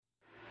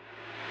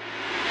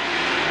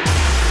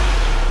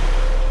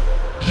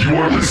You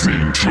are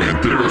listening to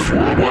Anthera's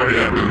Worldwide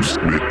Anthems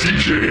with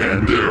DJ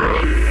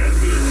Anthera.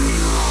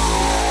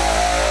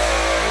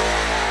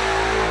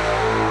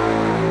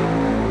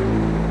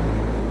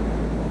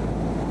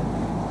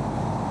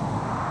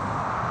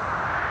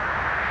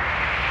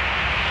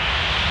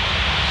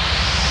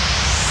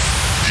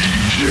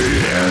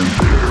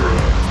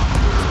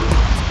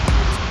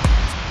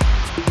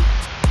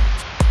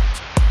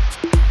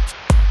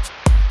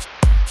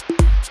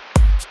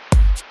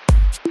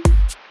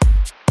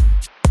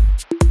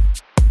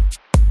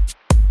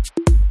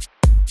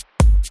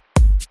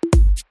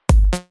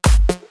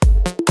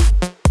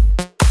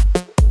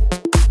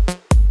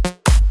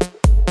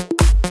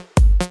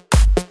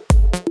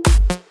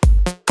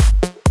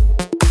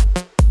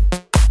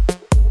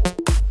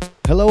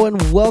 Hello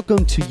and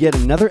welcome to yet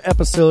another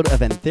episode of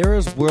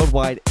Anthera's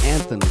Worldwide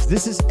Anthems.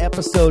 This is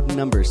episode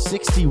number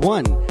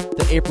 61,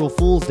 the April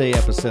Fool's Day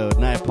episode,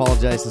 and I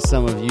apologize to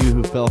some of you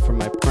who fell for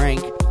my prank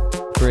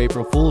for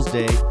April Fool's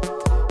Day.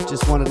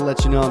 Just wanted to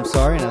let you know I'm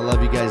sorry and I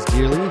love you guys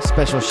dearly.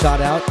 Special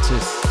shout out to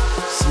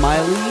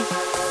Smiley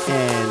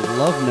and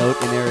Love Note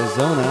in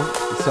Arizona.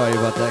 Sorry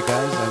about that,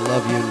 guys. I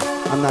love you and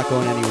I'm not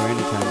going anywhere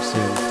anytime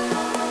soon.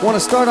 I want to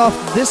start off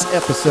this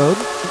episode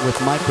with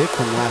my pick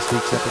from last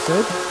week's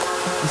episode.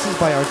 This is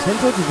by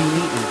Artento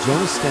Divini and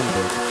Jonas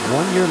Stenberg,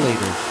 1 year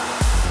later.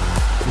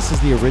 This is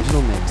the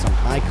original mix on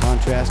High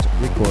Contrast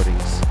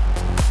Recordings.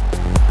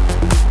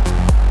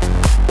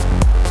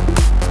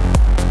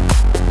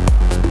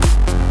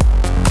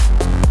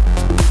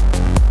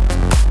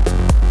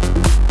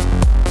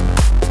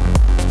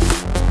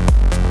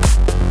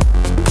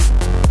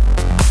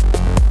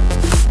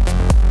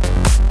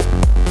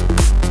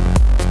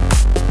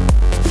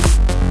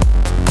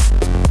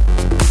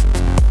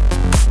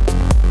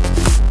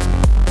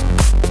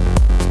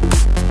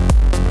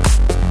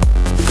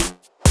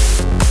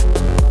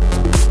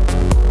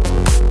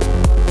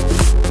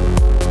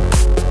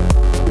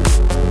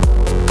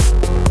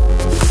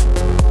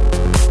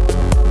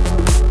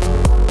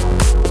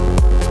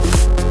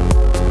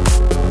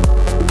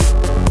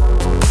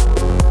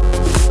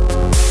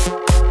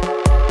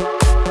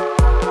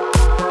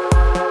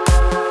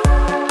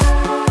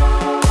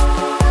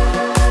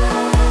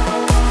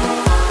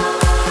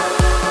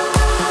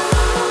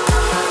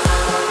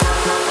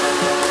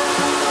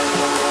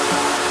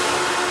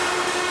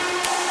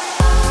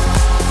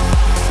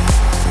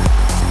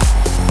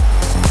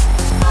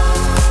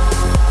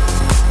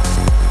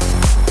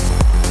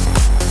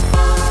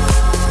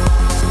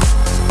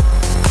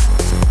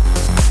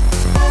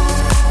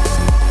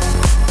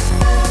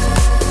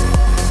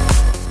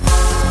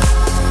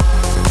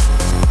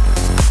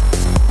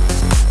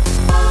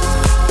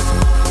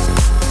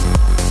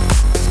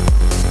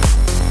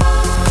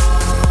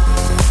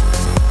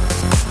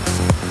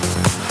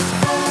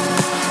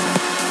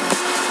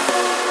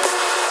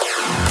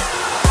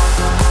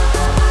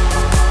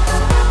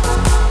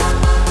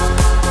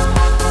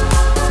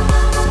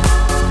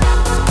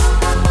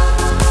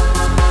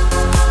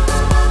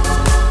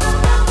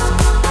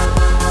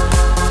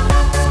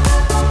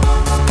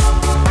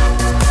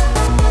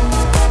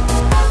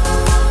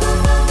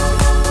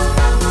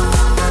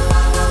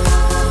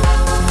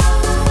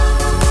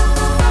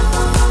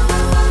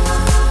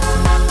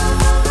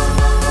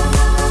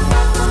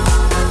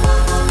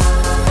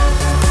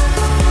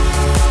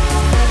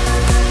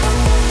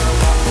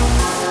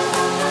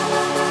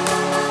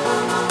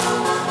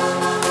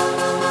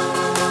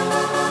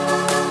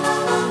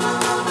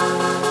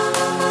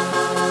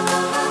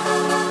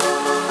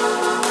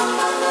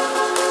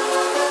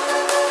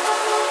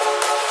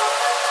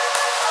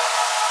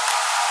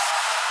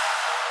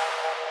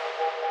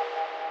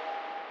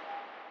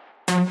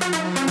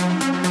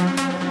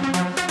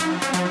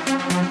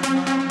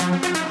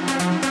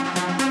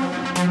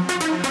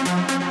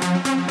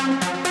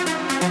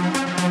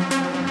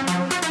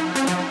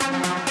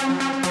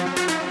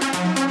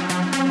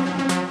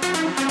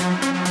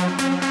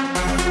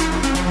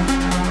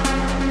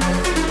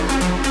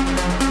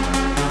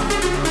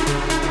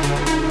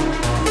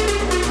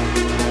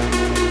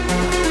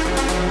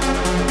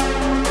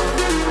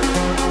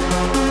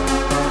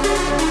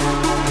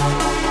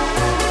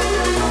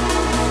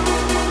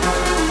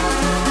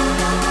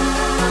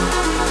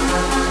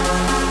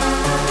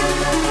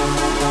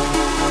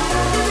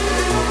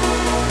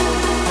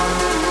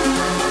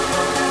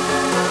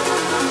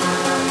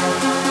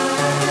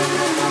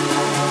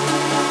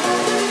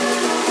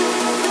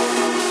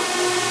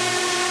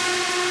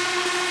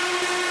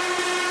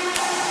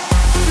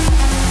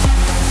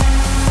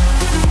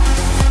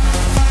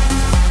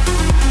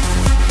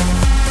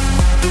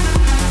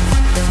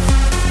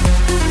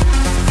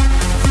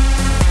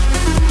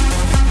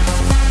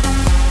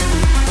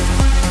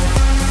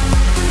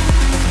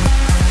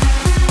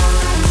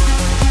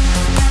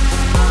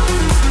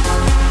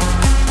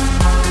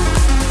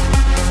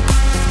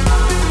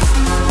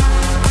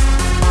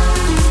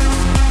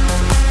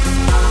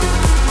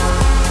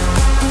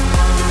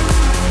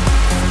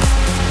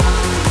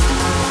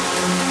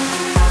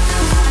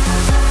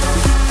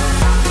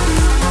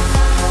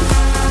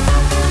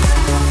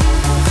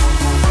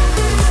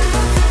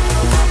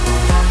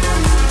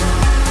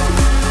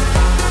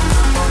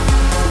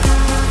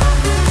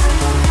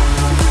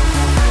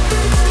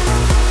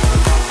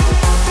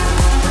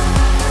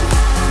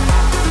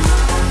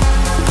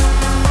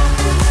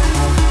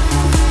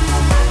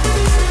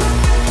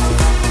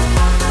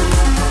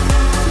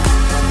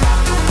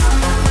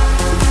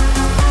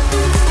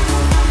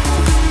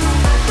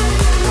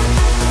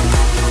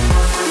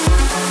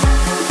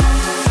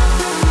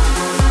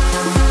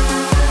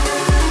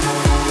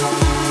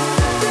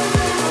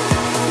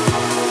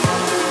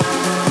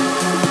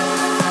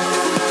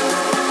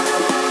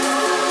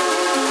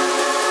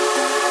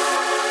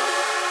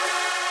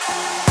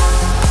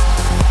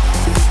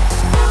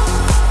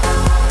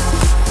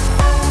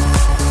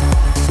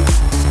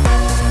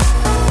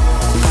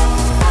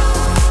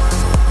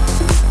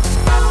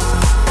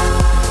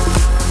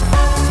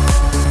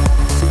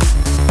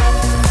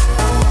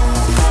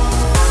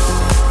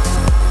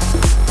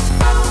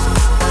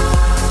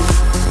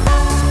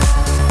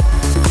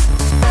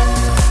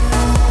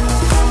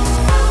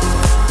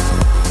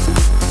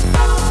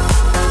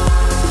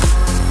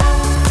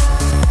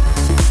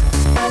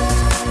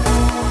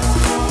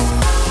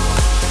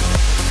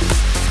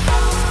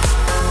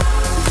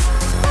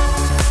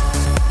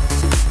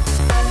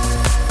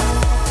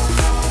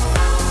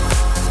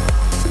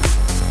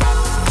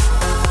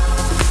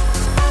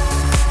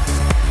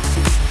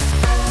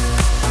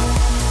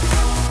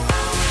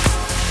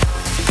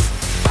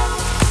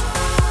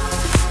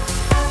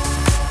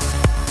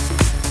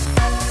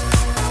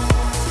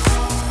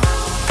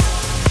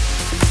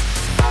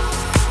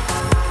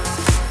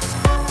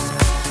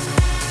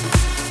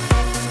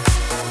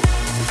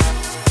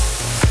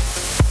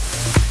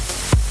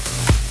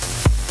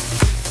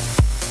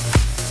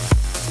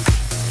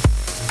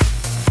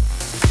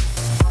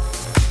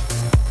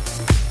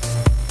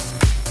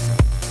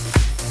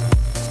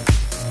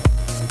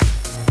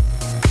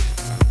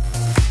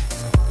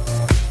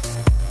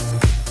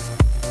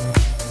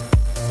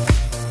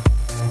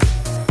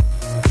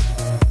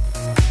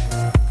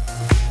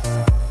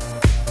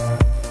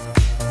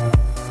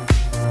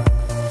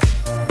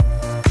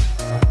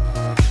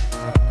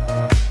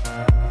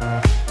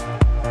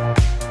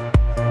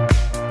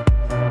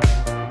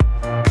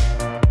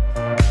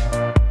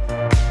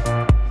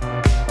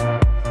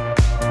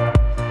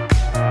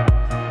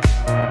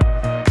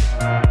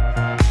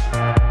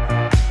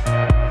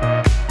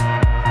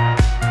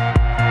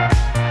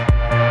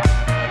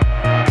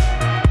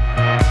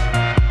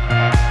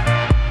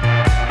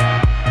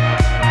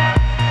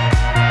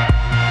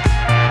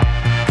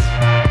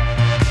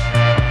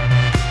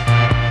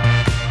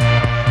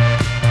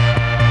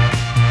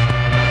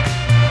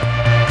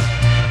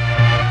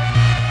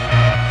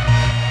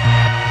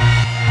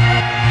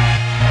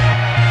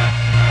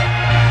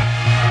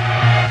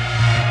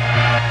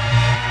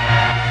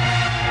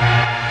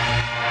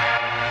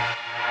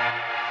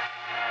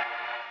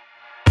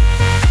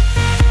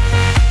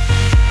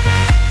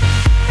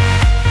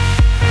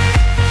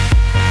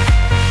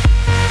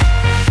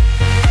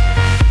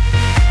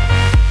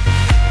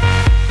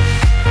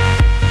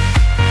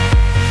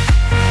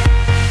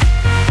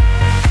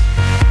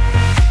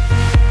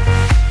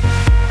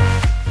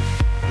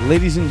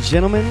 Ladies and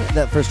gentlemen,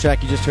 that first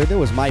track you just heard there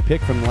was my pick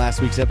from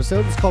last week's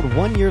episode. It's called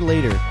 1 Year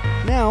Later.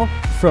 Now,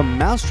 from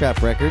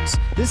Mousetrap Records,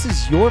 this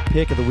is your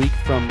pick of the week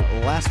from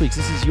last week's.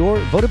 This is your,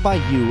 voted by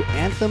you,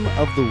 Anthem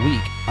of the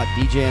Week at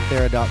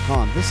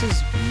djanthera.com. This is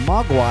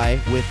Mogwai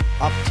with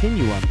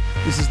Optinuum.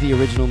 This is the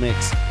original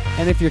mix.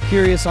 And if you're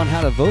curious on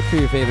how to vote for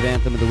your favorite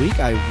Anthem of the Week,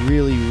 I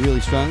really,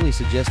 really strongly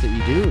suggest that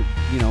you do.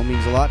 It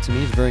means a lot to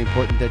me. It's very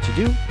important that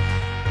you do.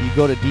 You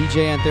go to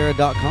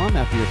djanthera.com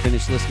after you're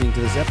finished listening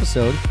to this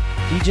episode,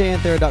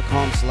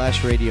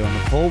 djanthera.com/radio, and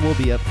the poll will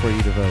be up for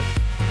you to vote.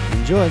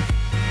 Enjoy.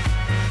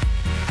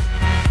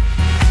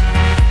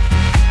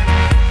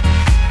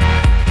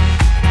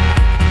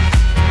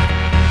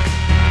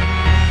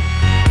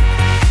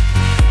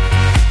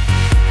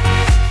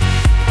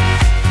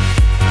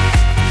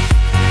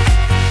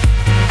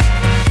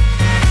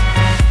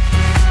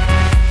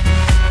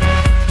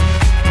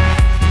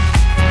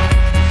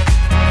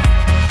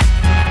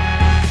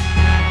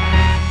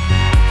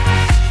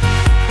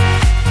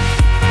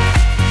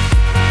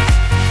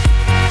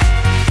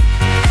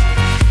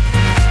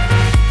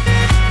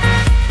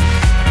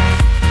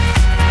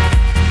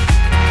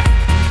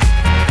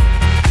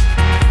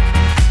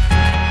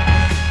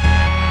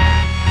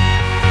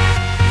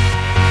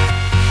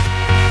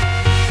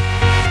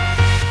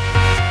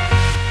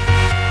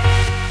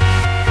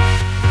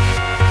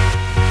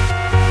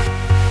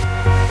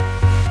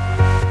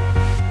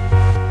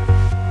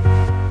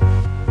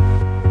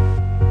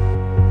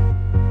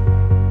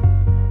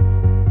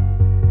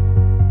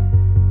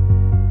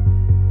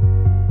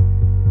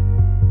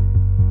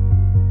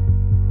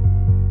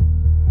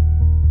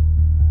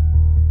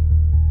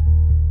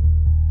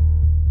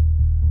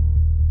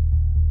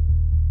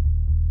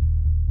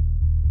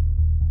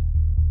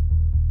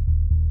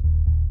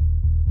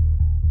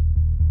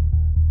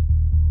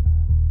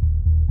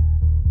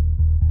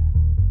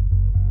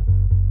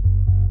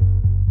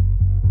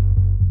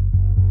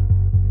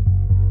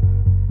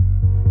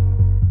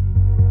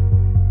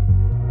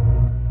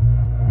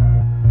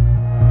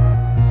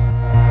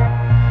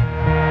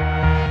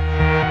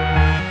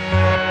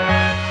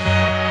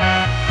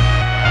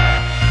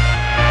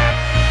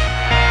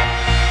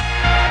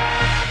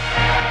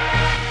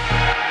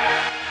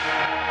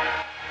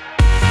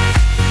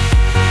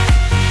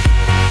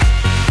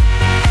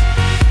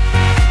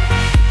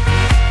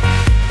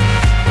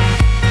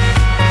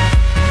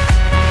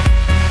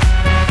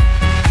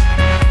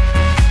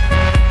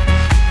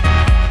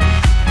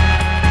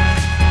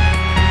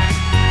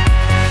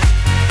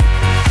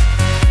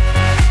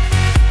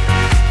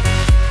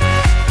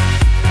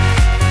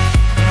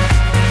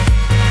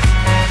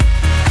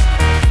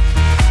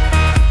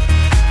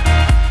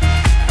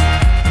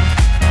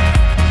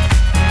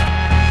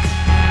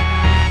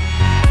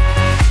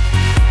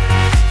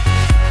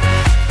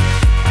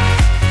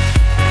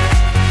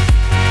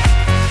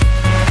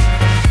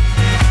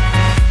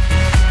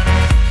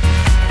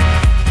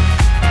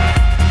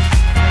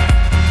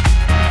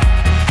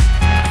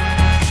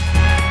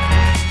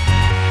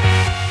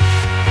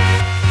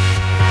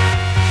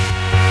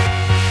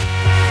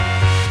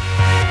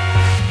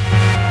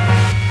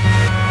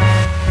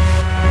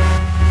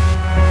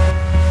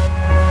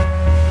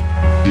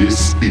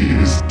 This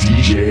is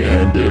DJ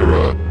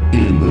Andera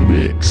in the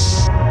mix.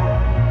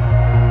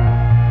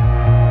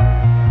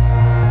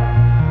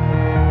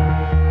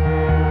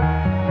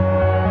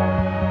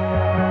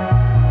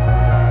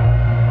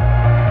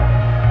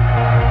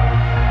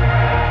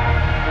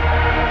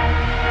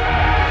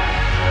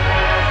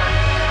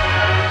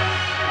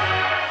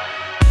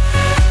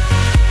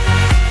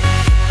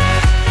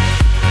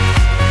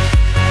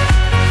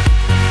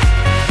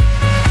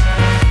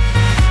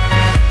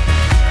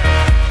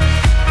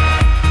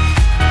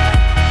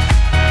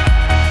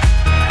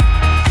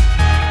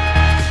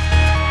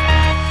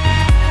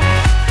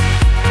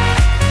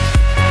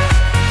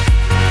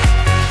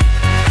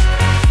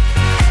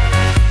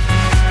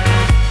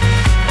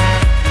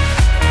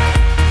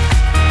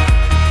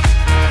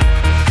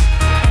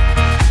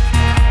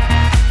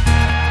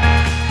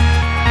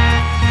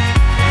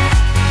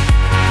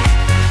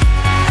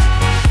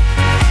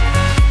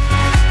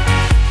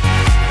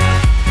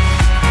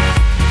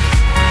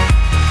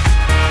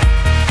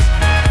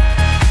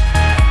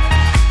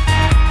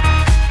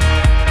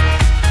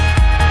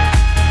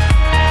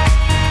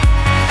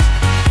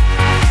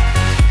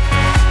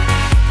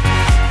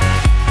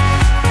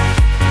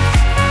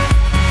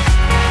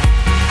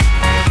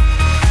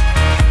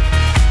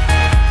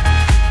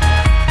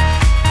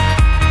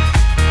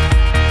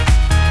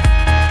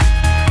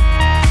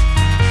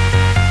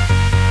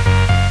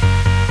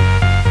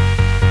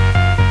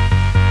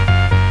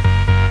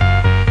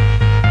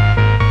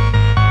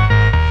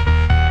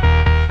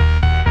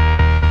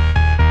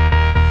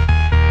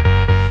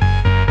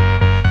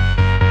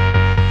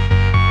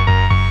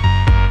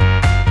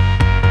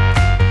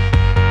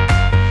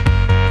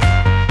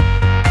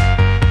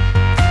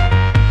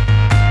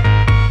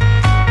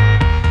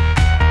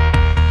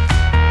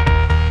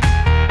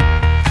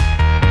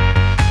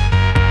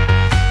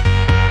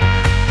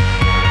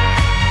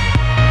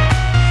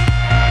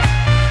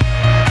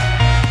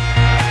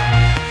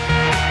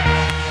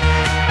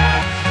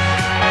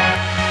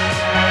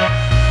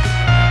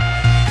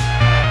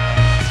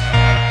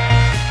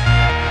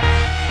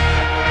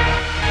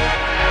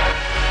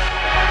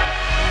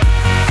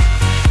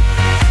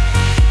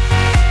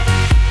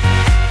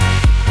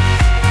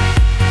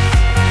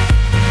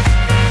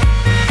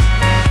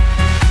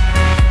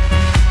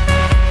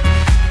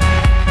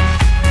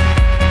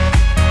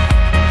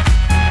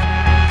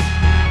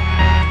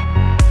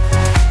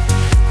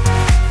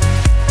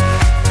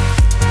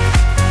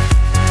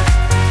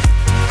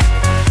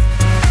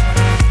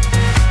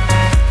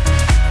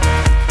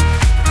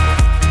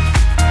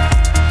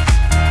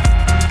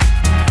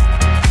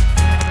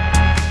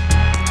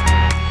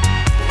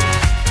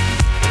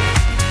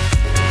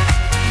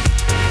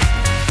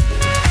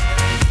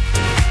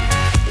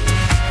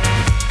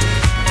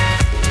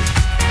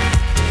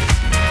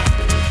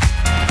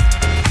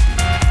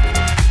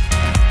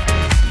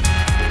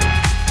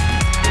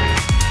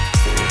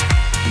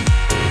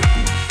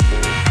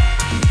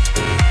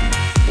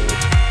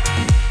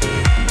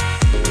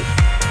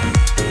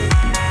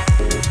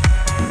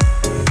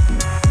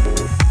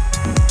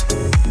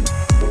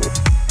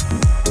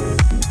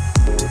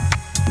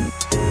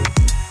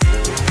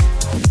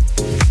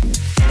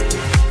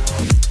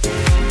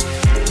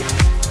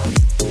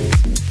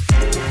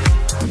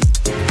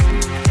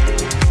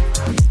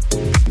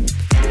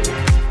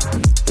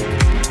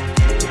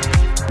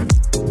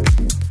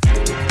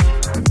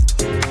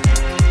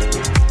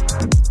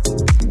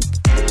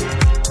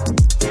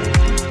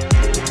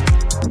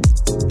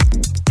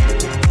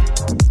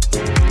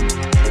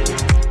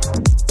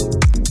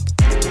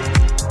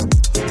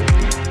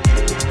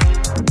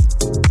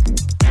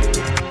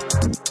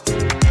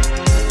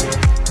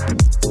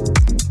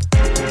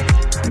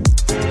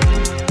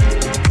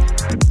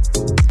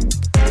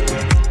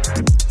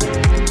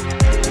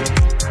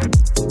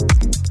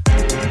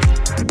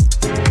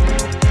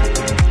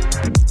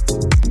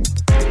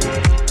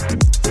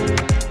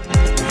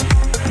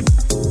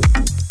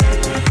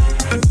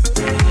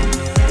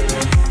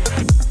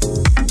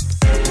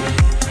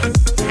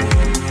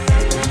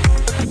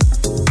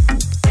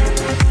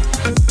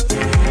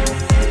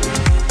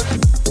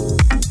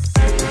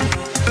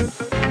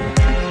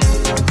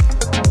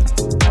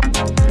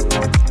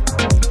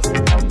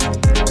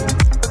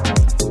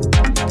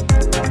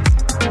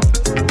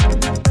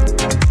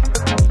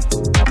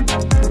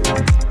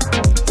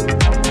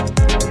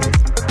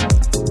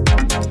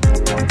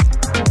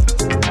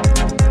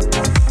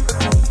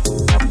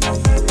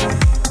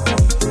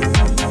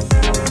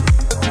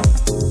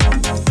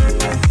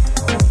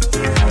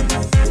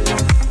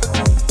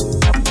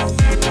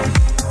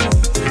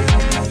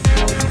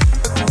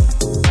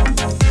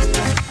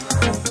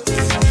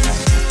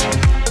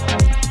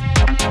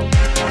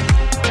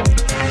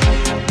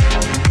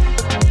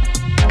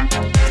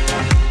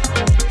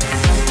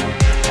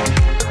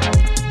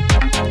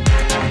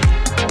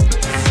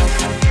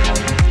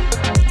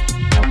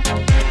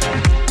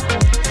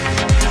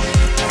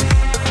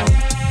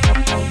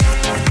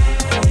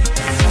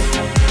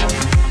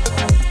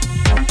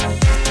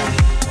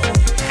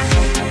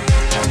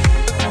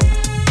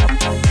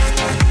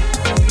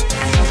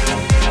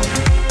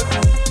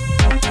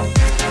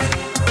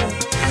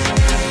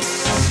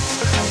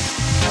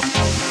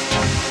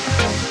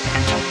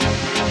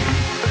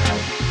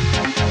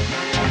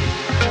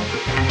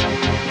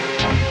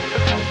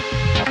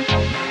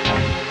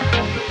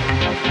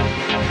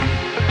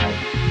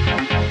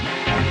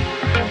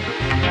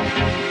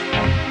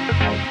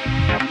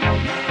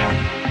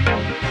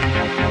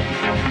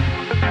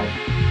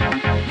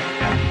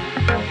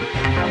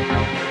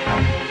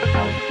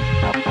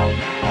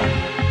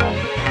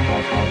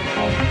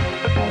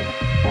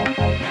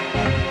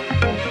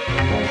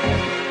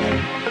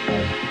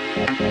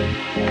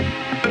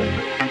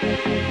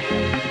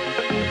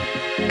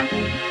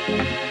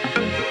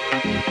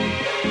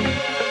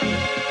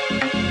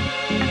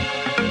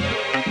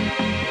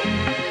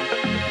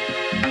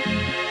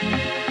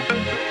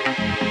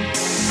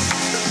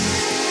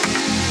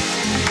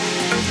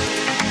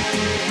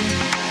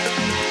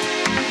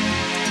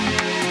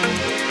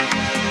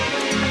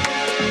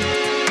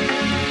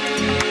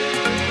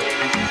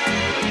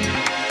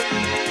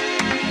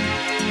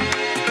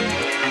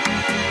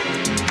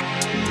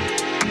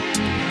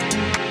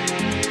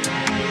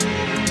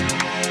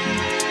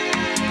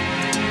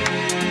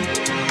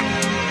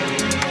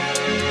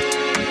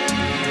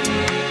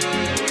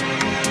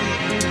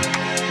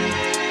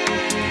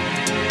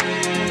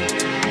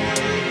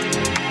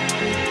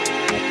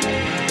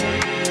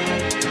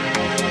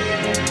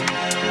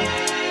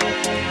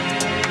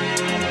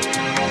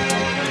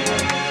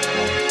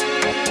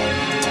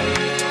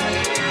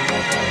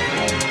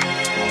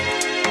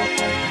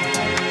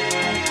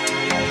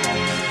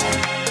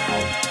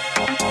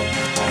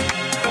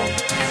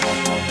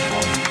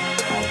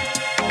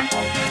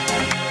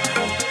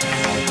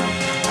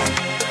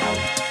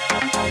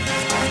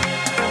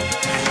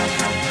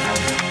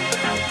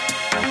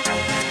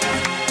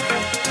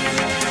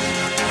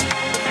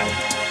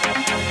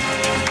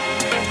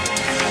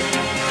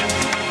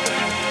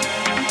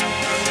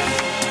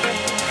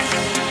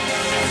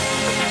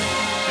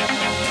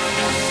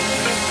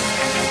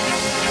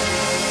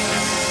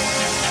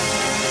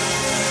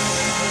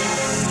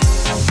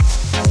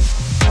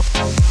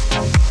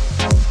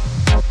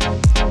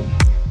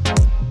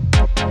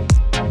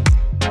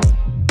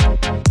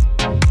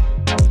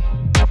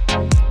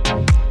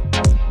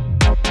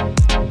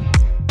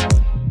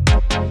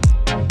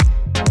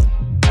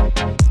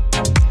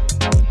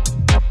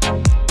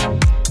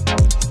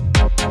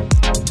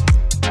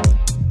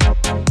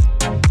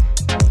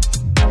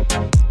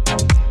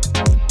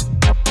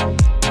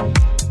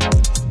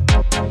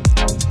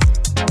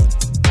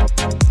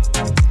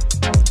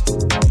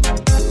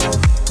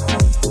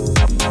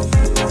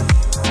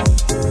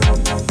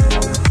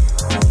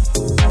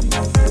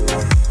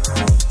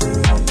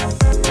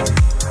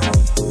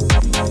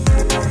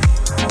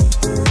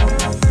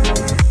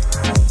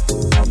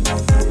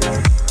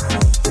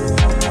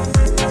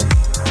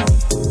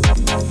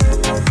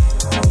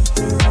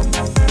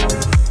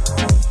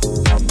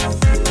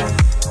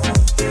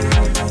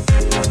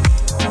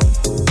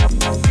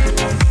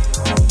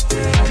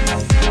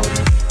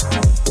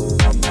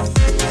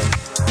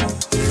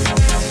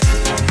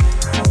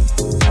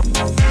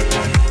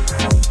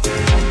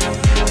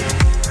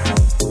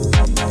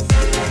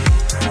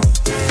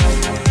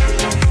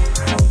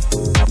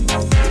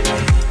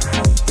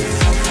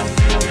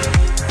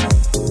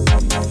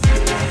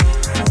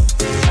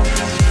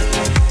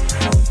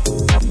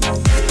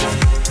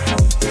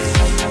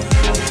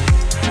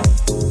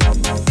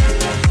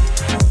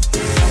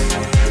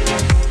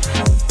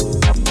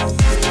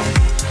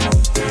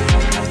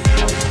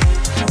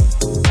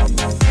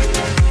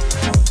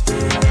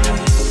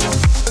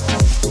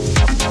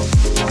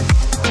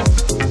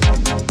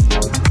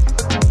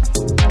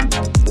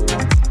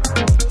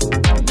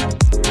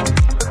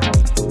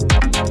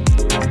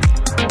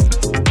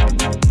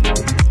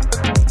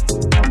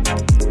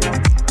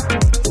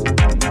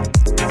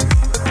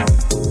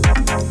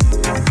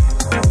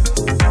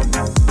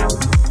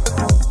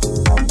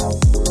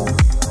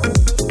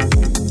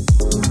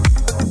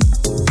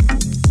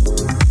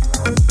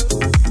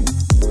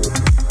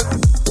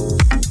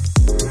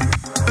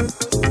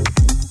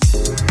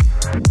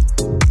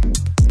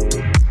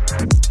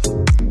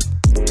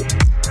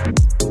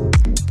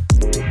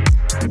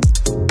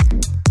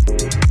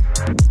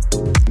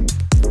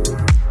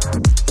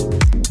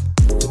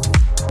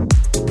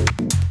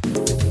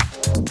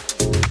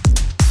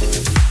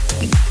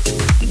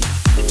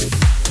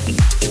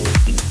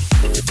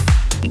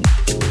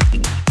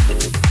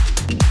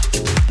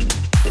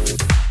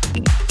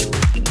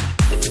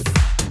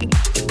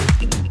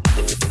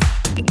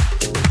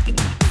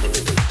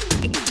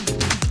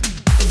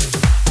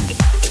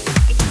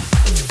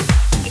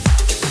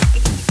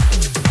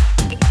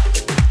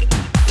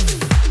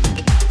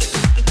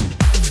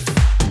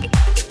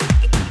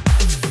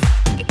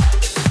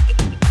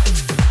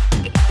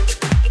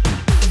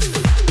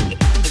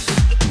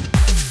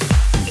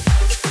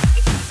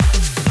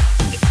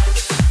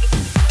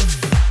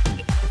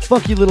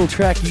 Funky little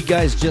track you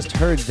guys just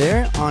heard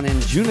there on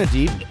Anjuna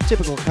Deep,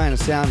 typical kind of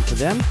sound for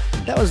them.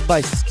 That was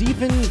by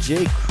Stephen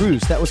J.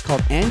 Cruz. That was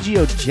called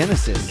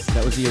Angiogenesis.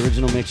 That was the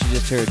original mix you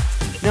just heard.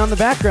 Now in the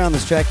background,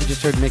 this track you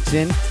just heard mix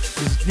in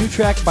is a new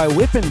track by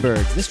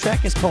Whippenberg. This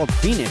track is called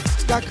Phoenix.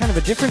 It's got kind of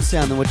a different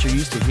sound than what you're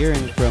used to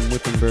hearing from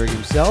Whippenberg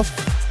himself.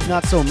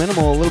 Not so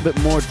minimal, a little bit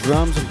more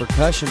drums and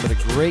percussion, but a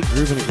great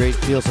groove and a great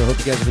feel, so I hope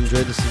you guys have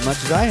enjoyed this as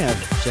much as I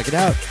have. Check it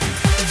out.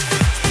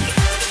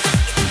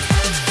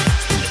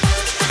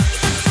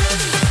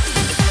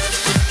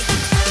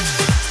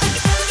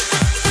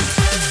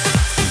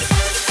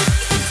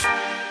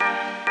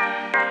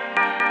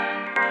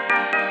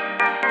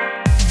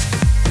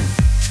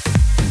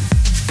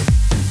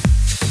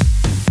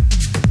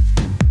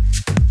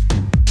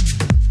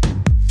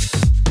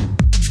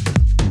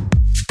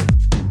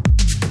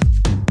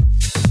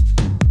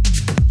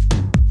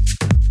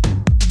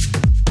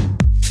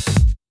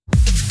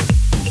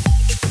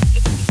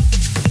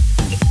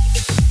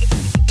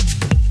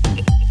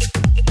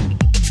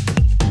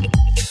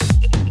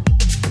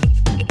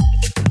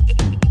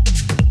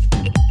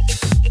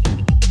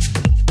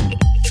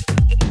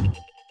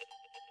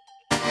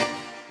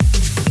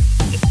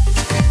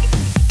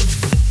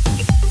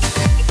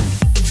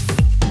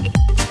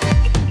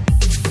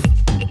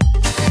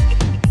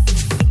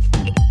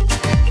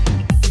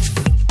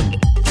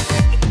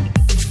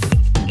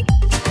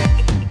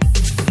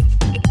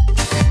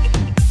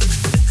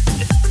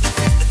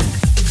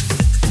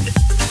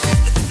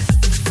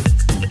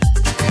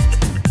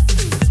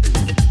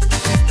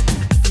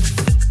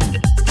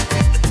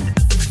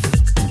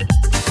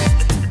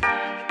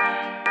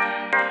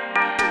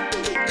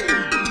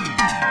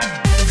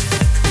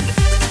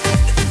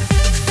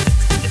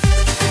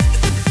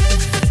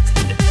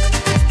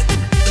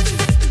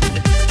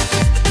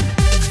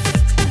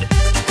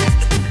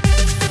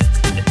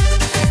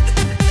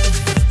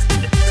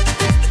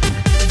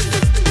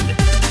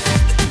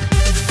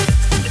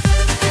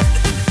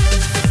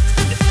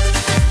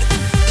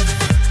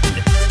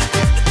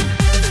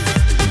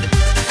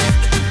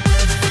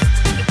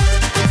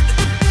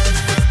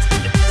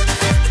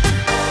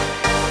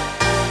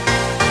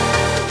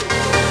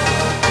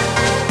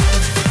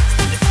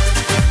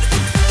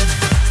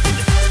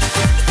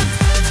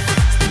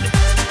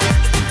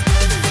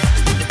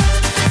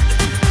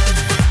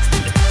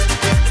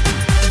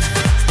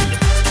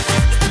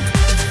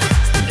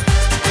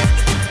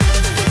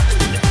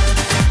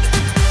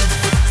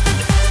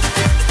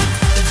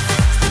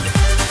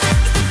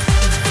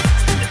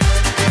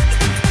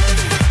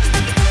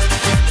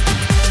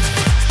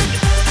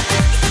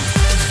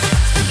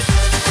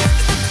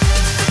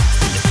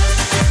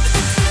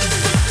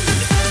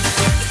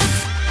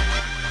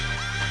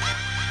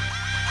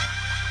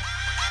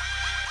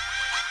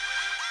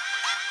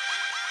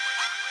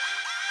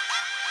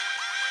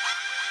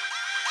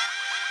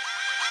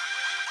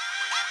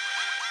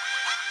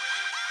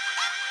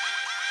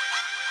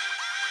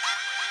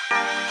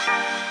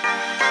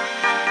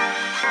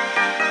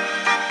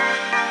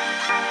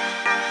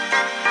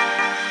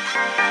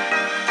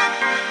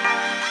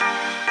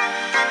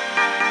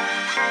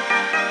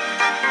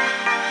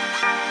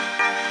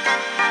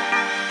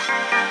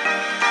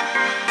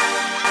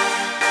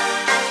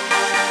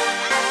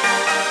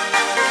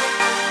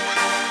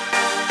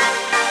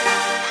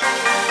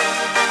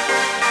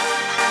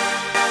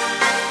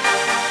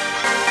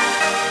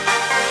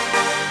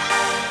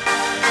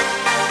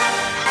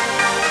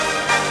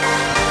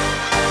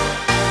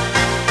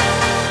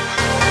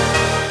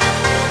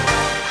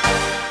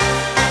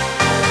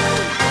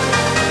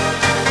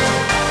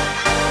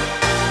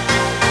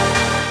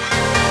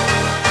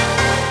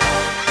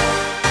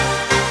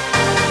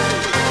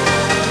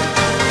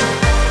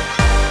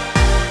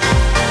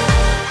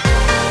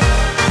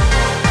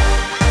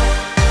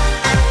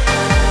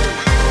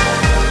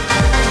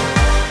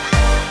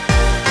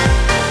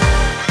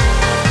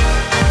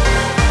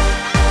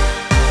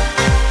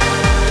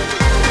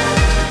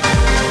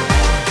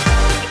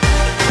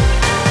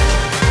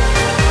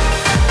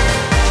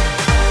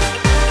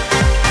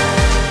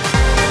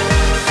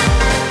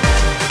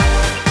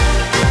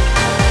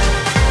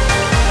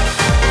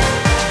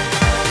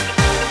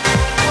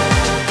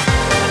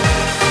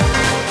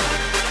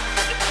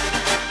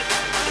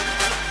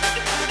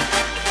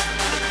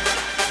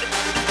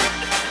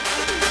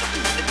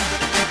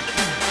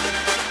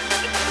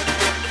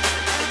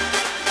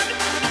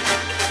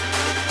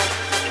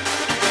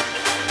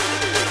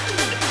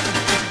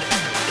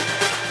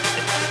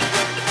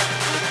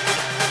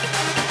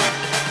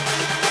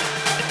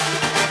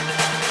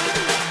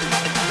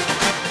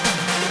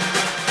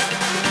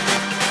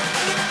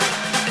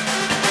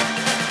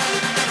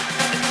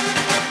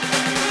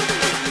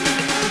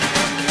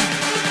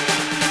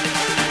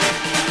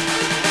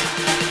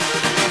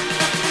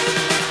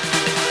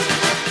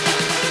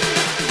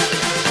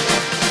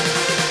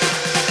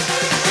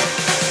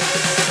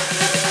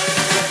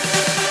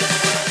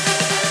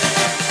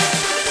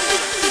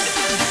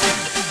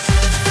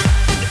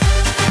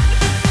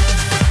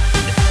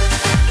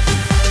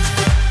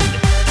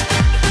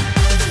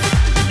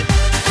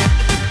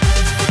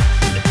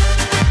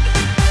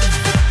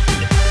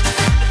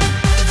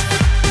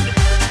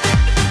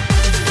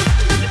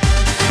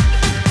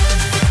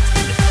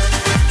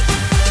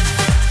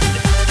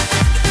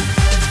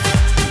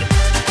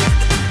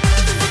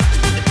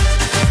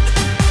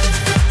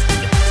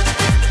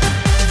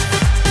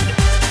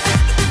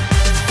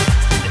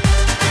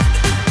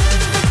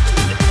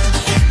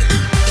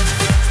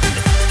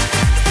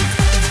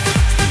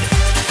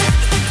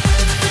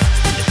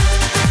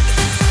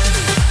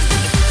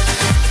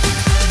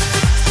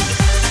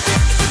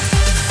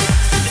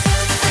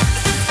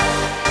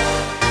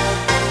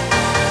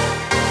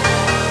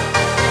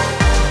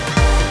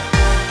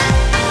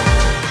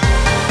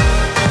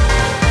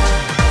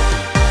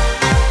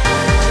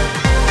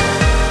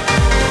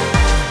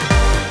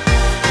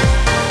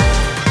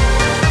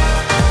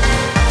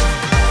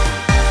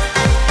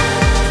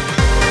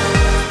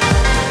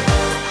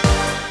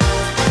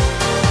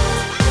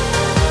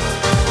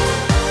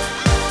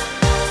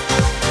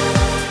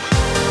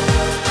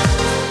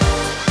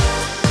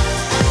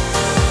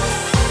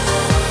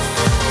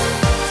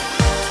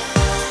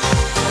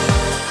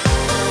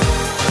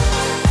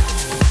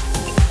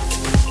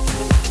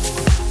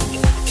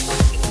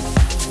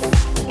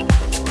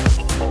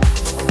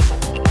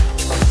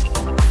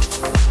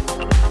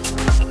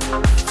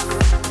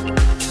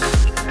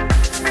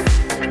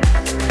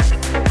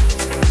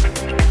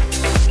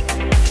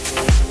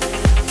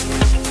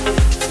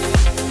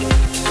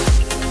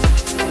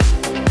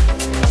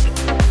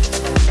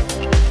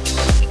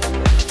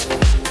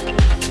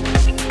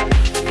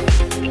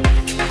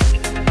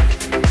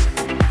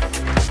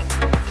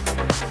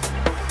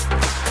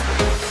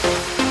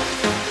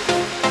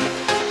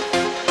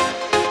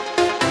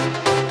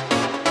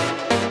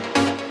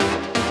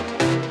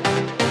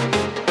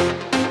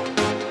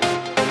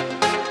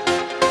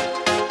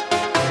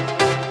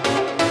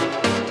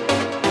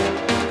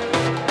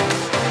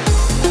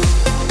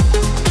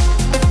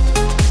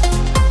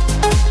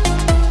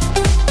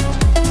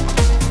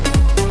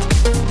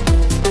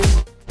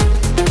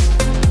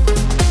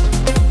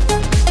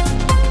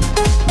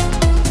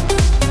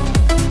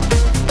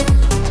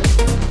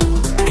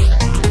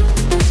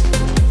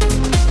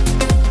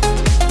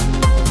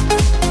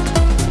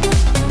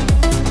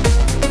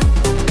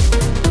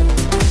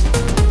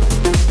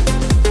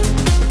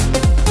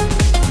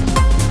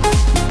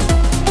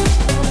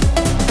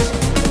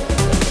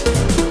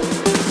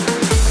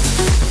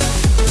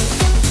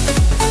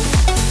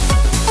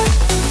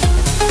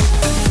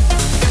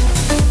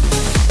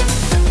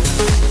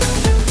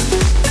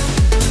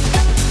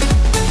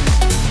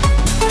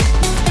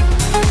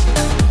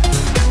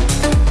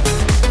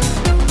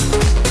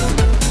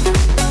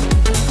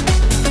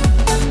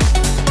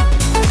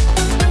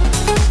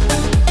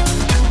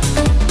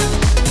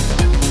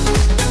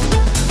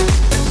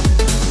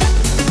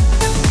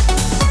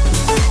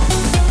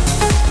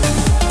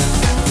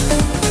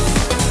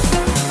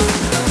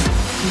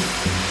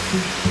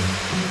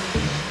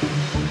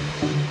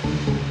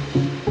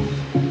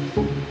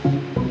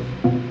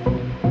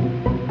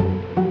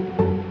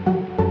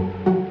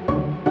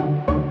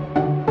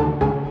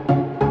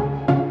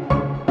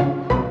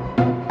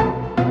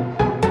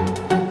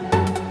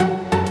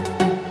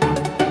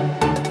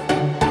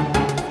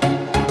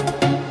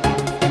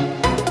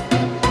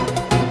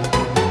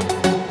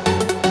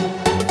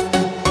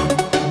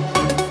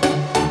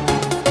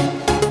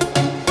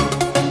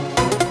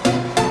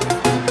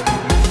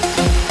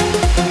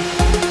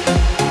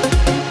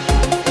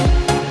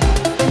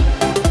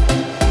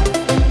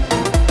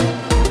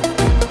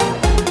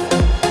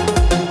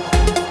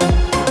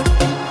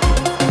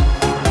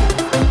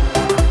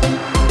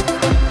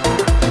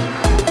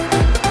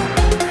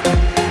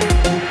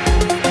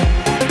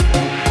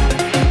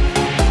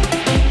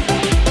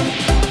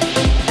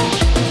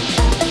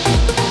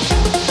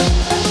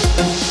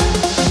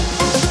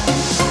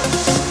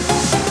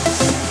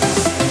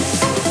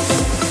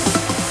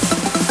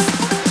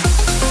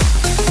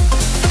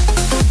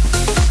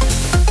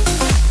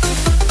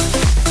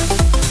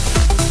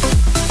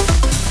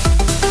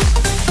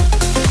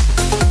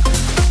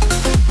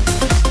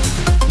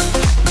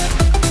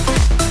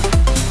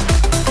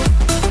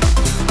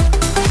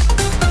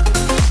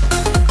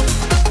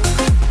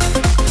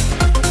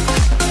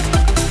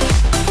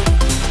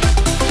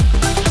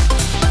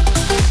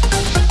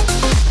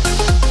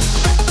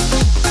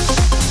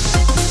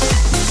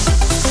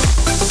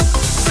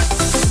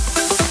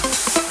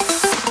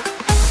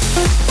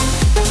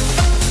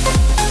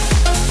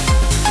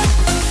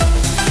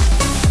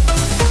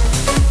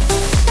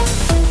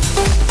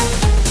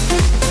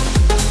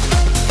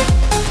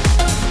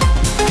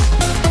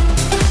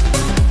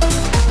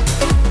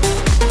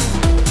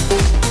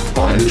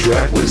 Find the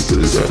track list to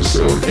this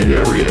episode and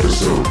every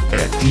episode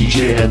at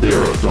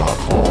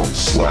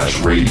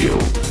djandera.com/radio.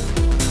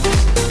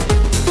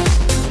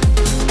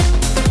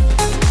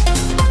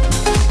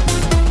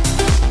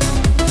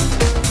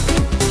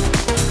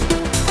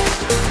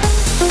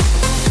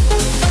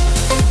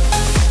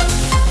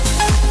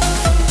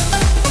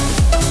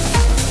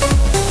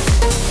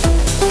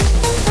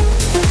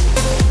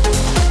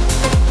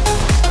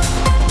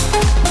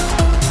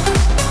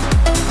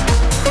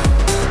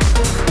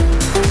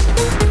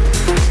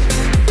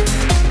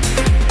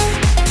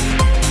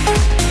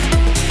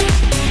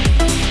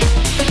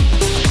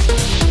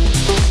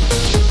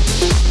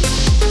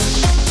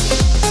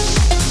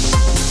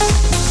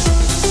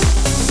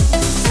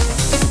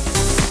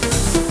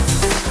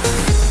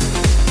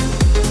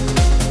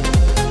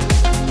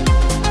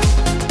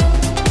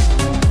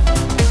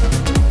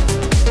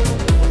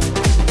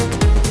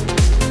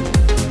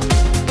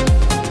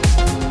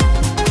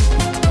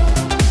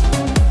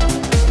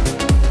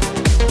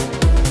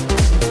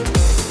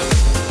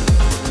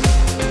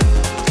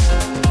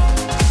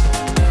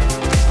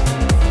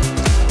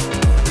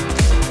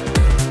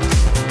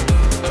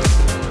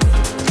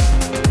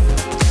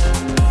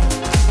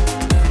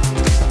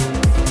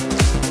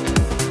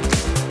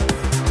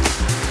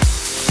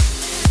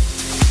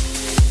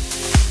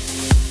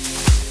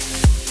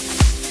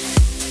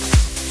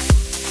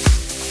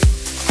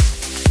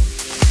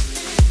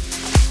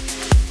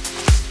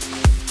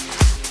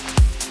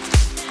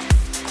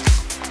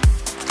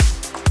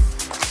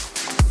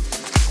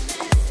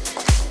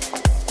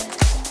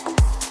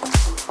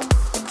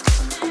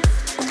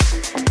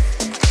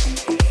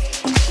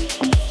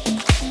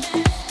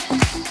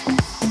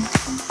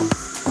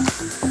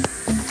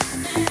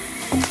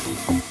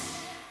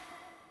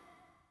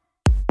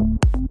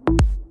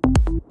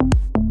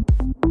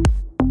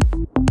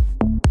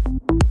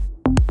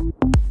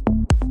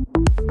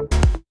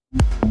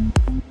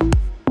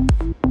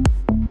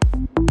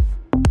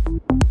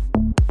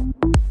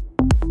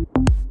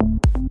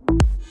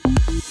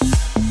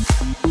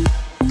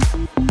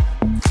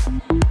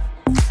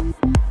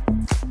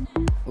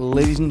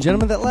 Ladies and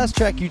gentlemen, that last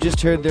track you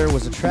just heard there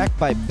was a track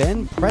by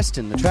Ben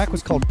Preston. The track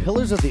was called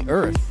Pillars of the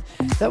Earth.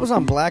 That was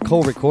on Black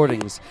Hole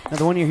Recordings. Now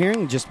the one you're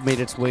hearing just made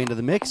its way into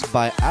the mix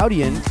by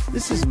Audion.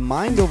 This is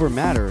Mind Over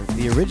Matter,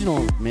 the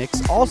original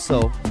mix,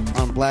 also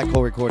on Black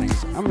Hole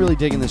Recordings. I'm really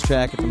digging this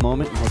track at the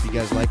moment and hope you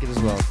guys like it as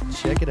well.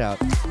 Check it out.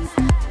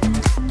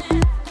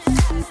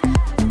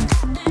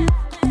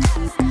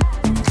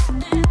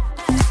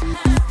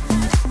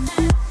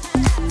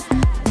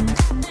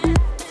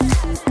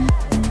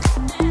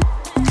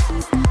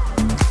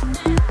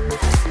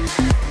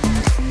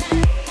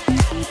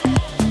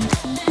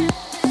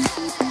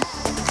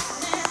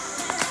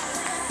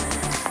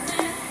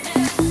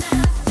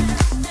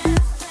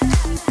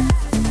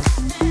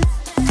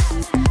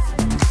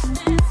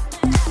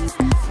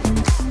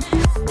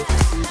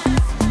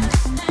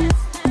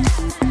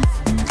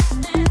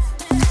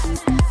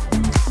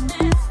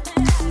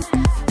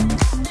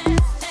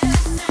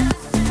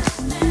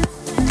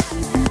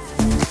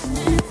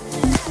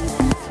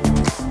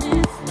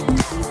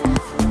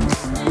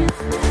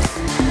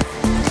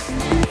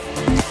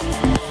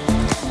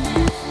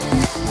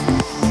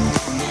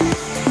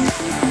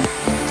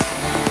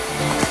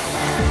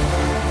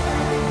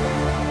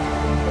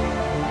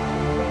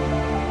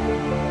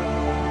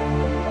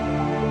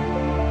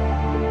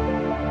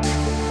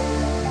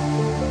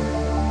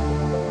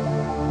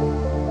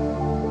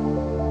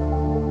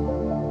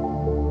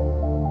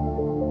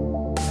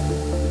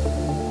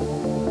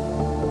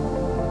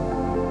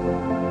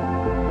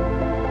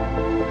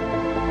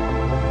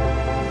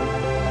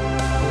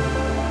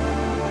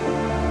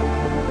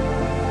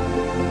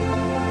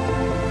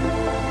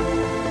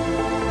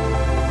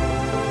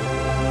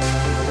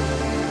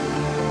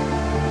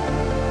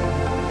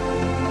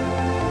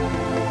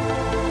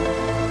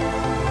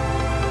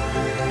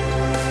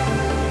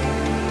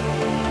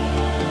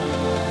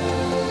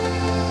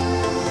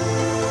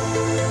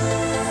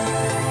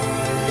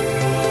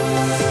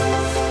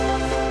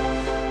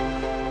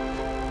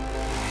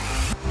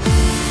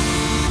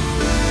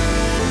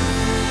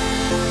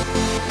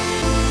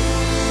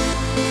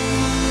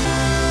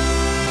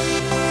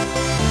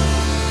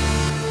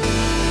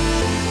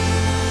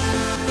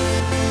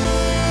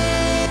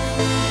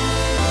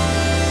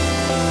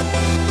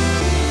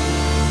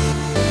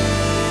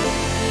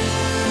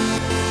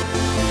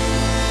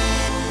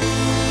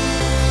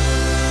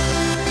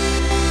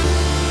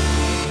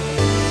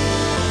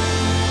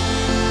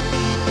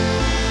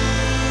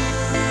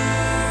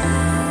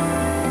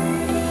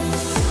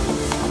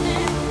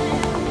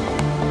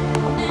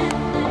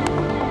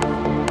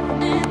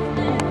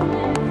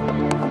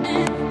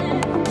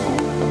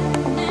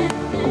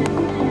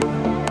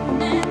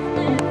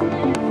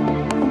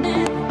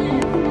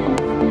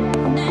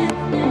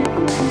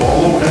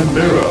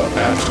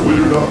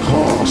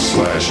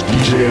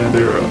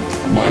 twitter.com/DJandera,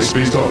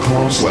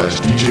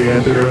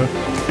 myspace.com/DJandera,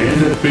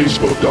 and at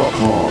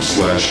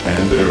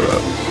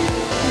facebook.com/Andera.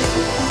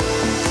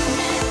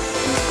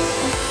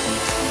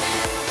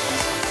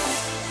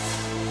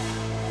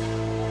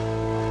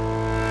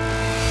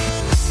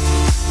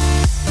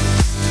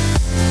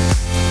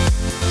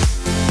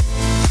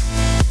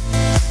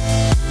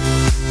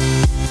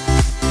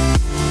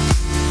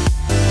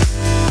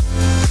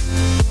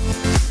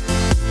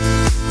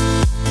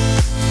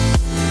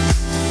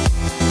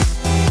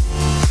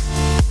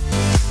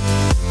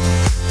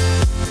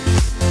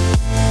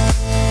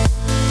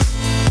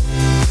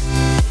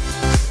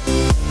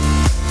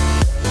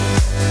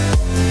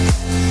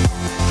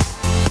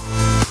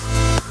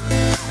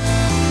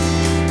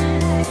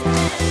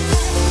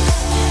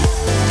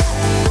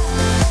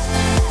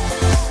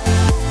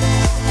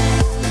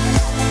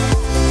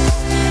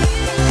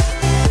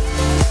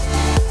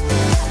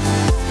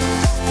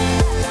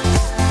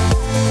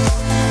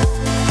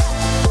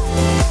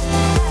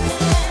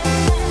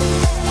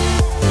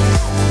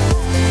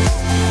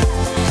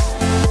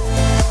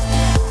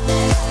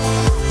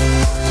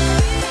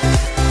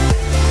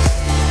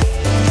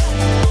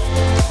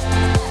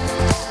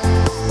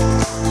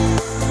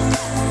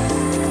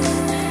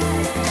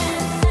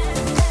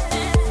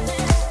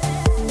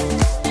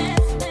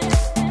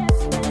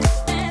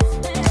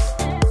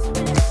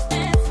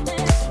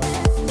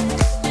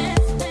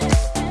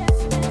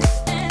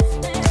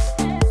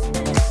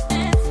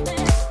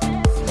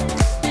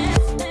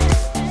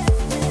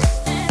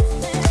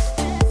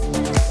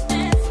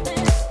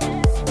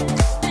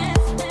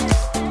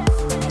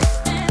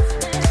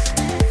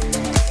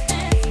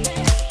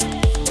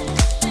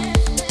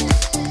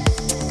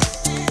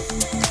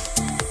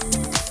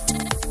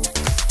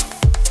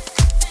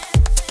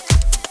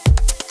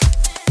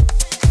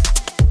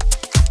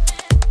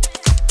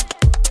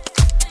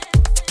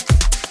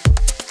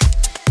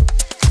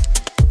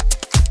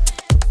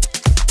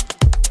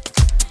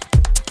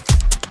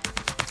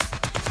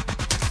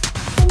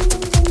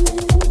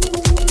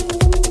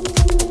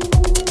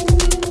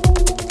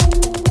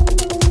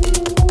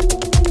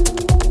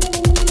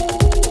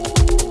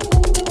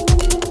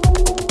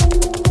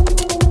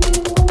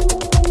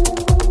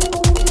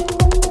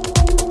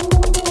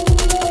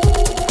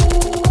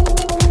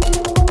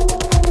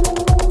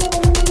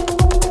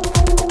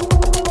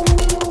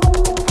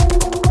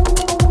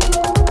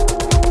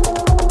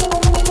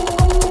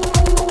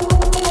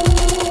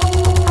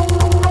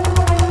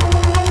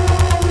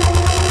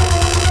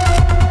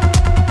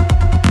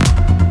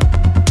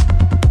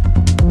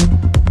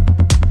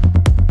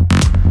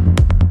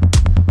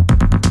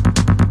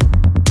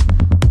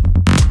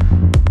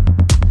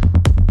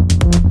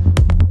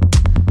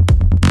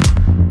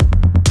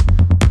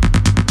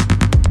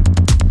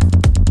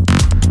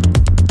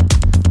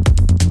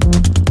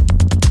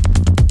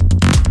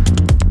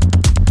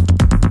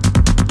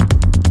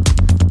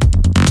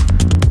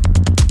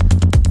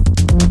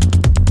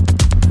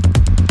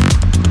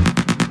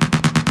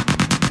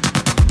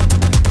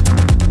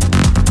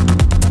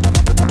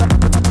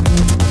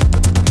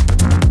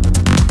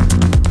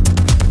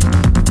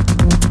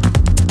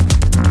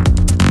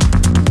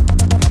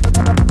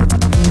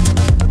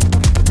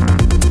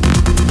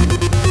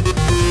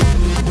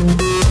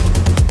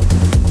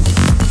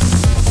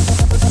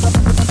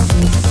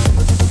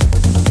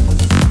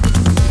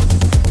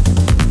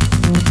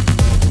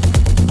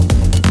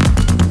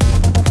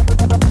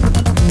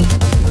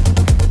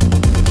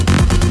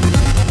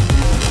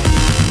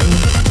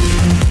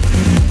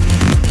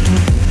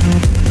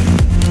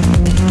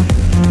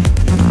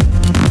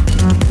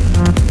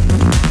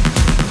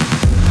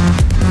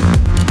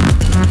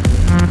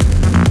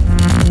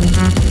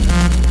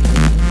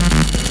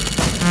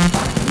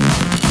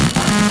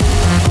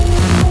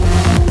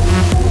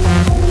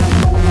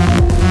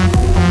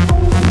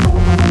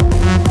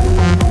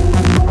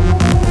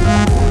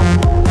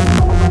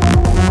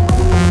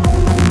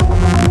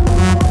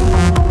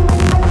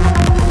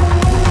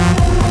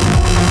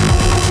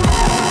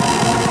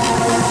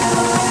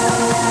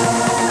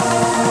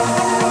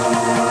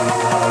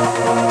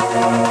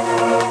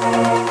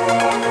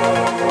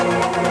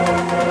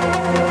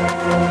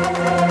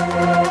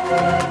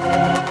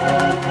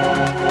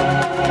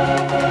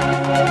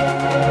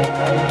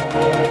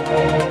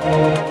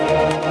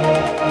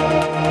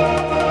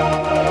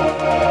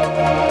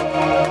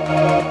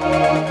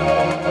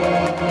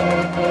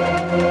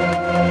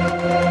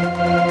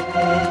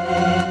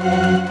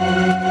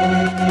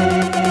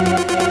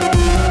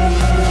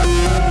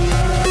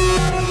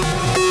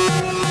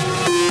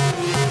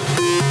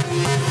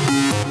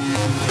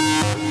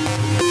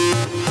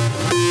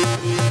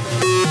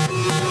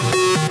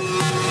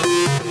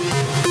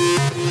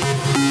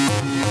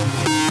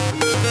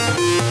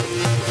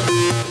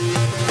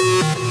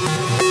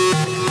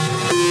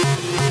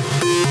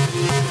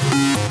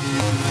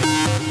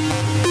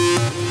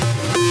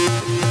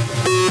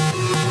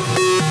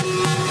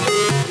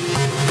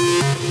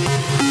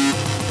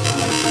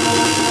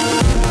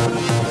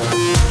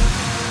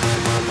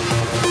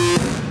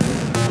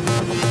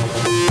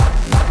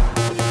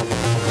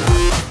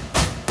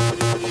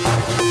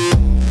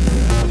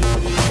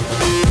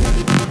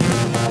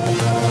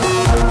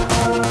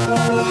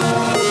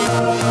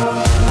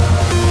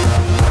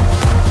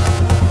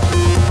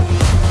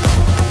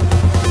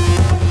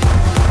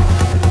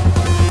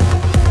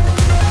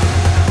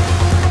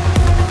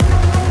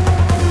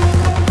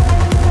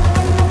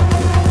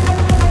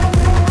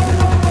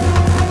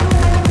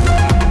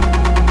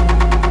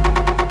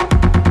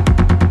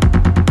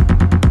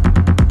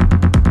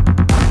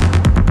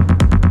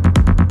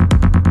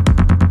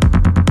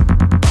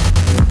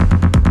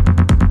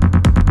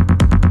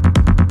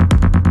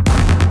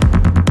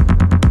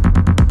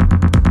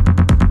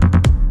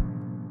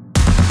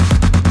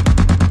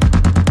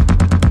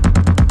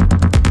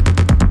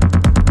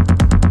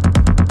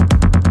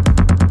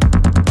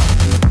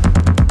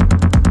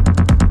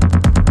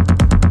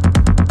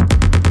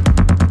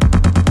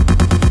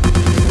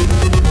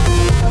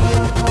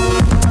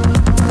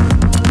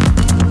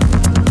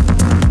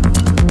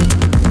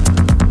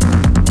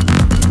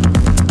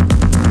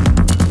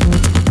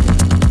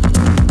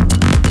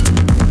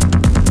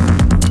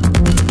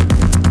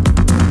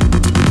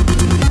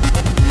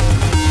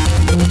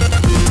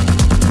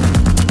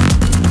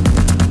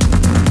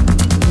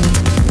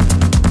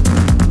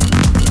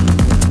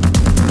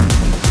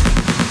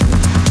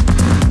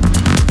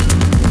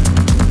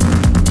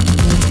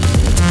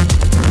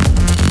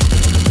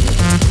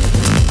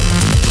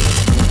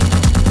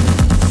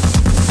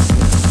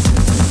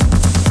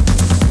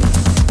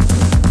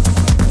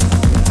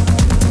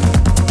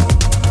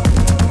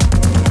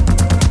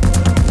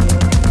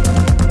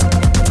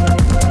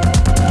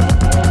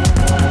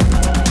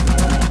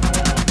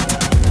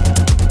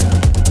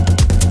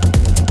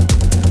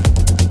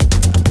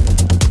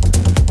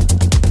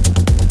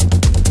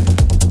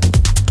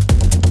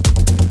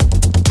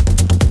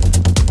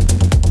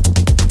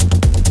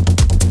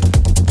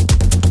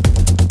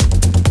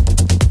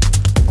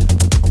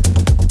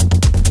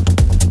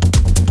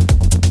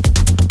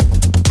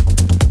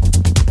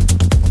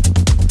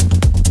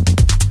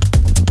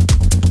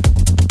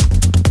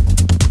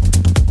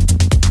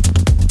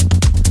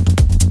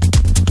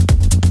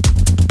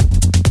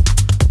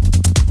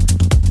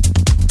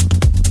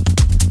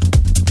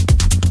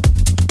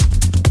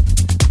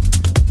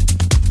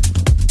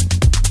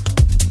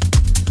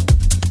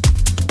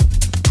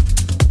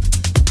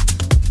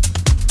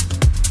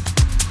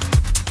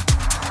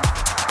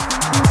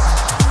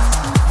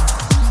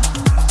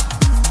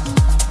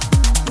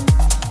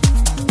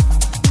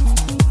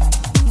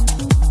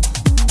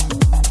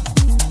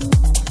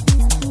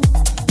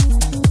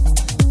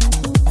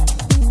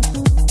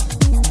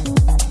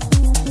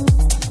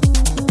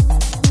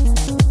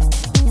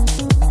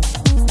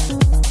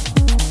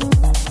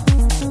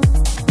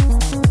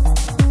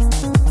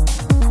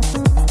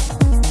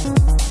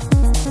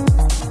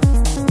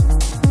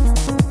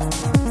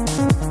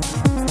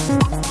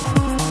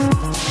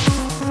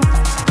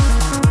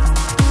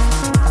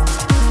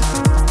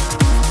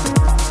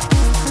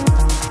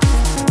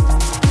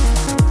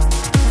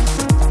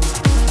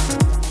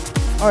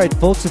 Alright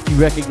folks, if you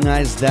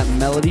recognize that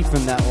melody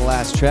from that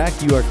last track,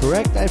 you are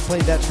correct. I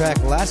played that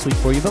track last week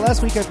for you, but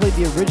last week I played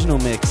the original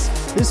mix.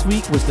 This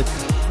week was the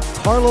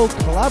Carlo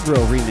Calabro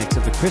remix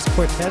of the Chris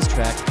Cortez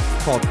track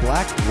called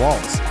Black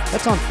Waltz.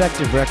 That's on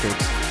Fective Records.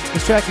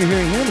 This track you're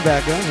hearing here in the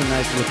background is a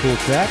nice little cool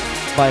track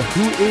by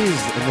Who Is,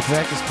 and the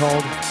track is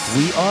called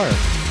We Are.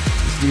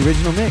 It's the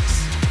original mix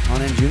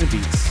on Anjuna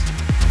Beats.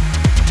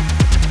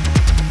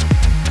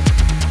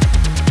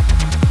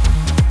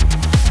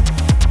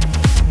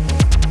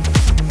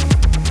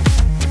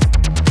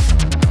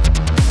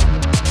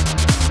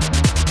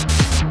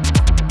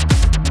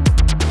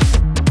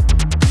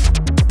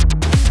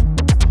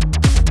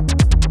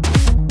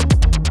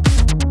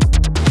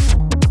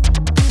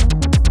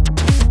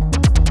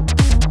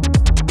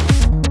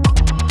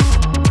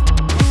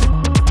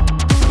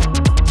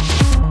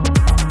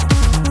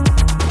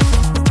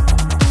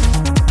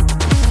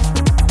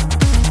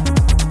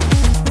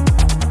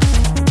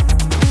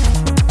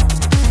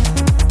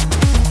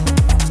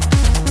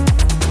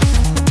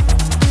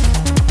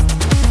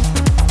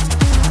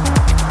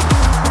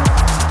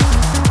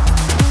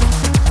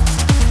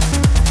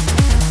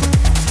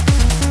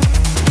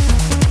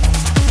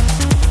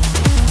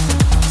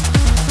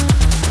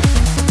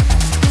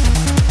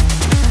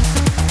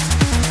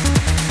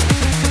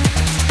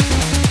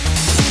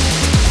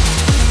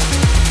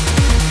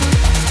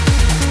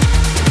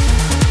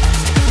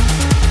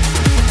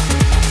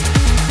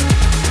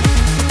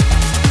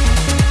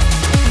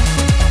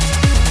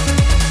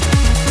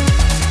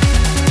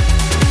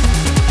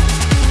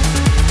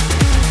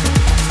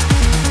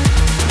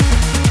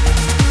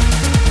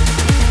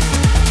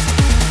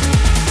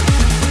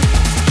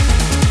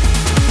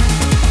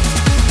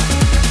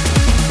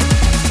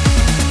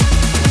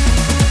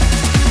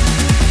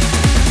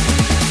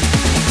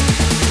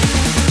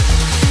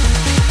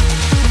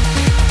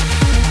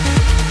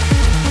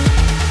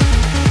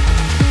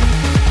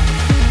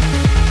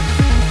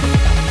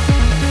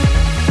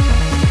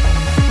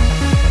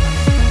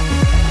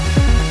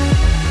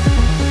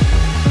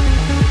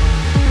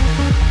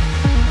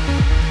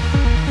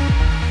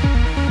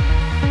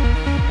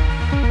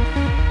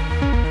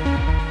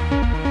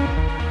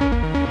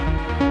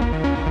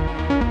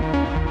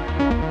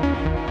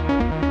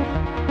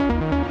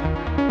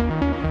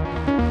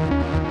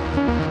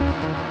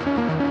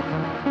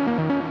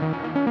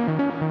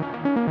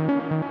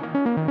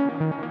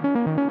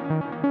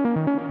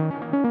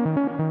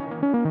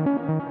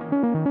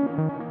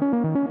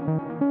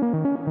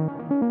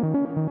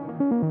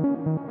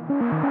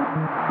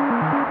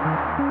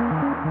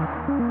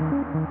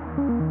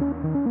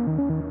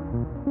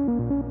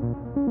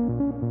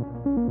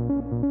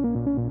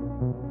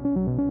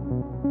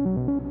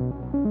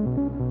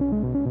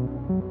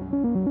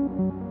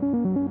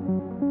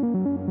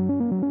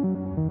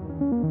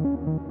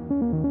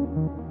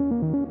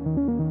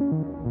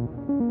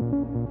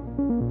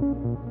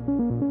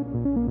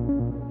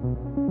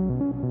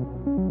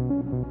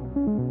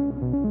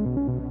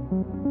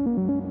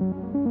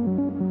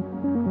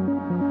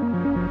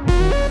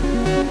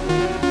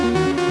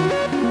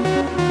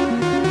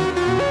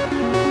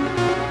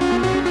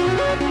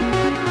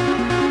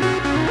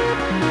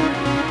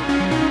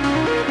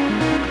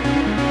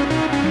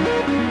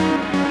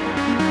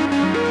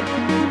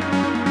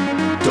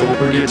 Don't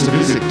forget to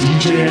visit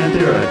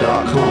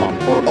DJAnthera.com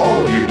for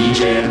all of your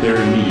DJ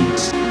Anthera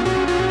needs.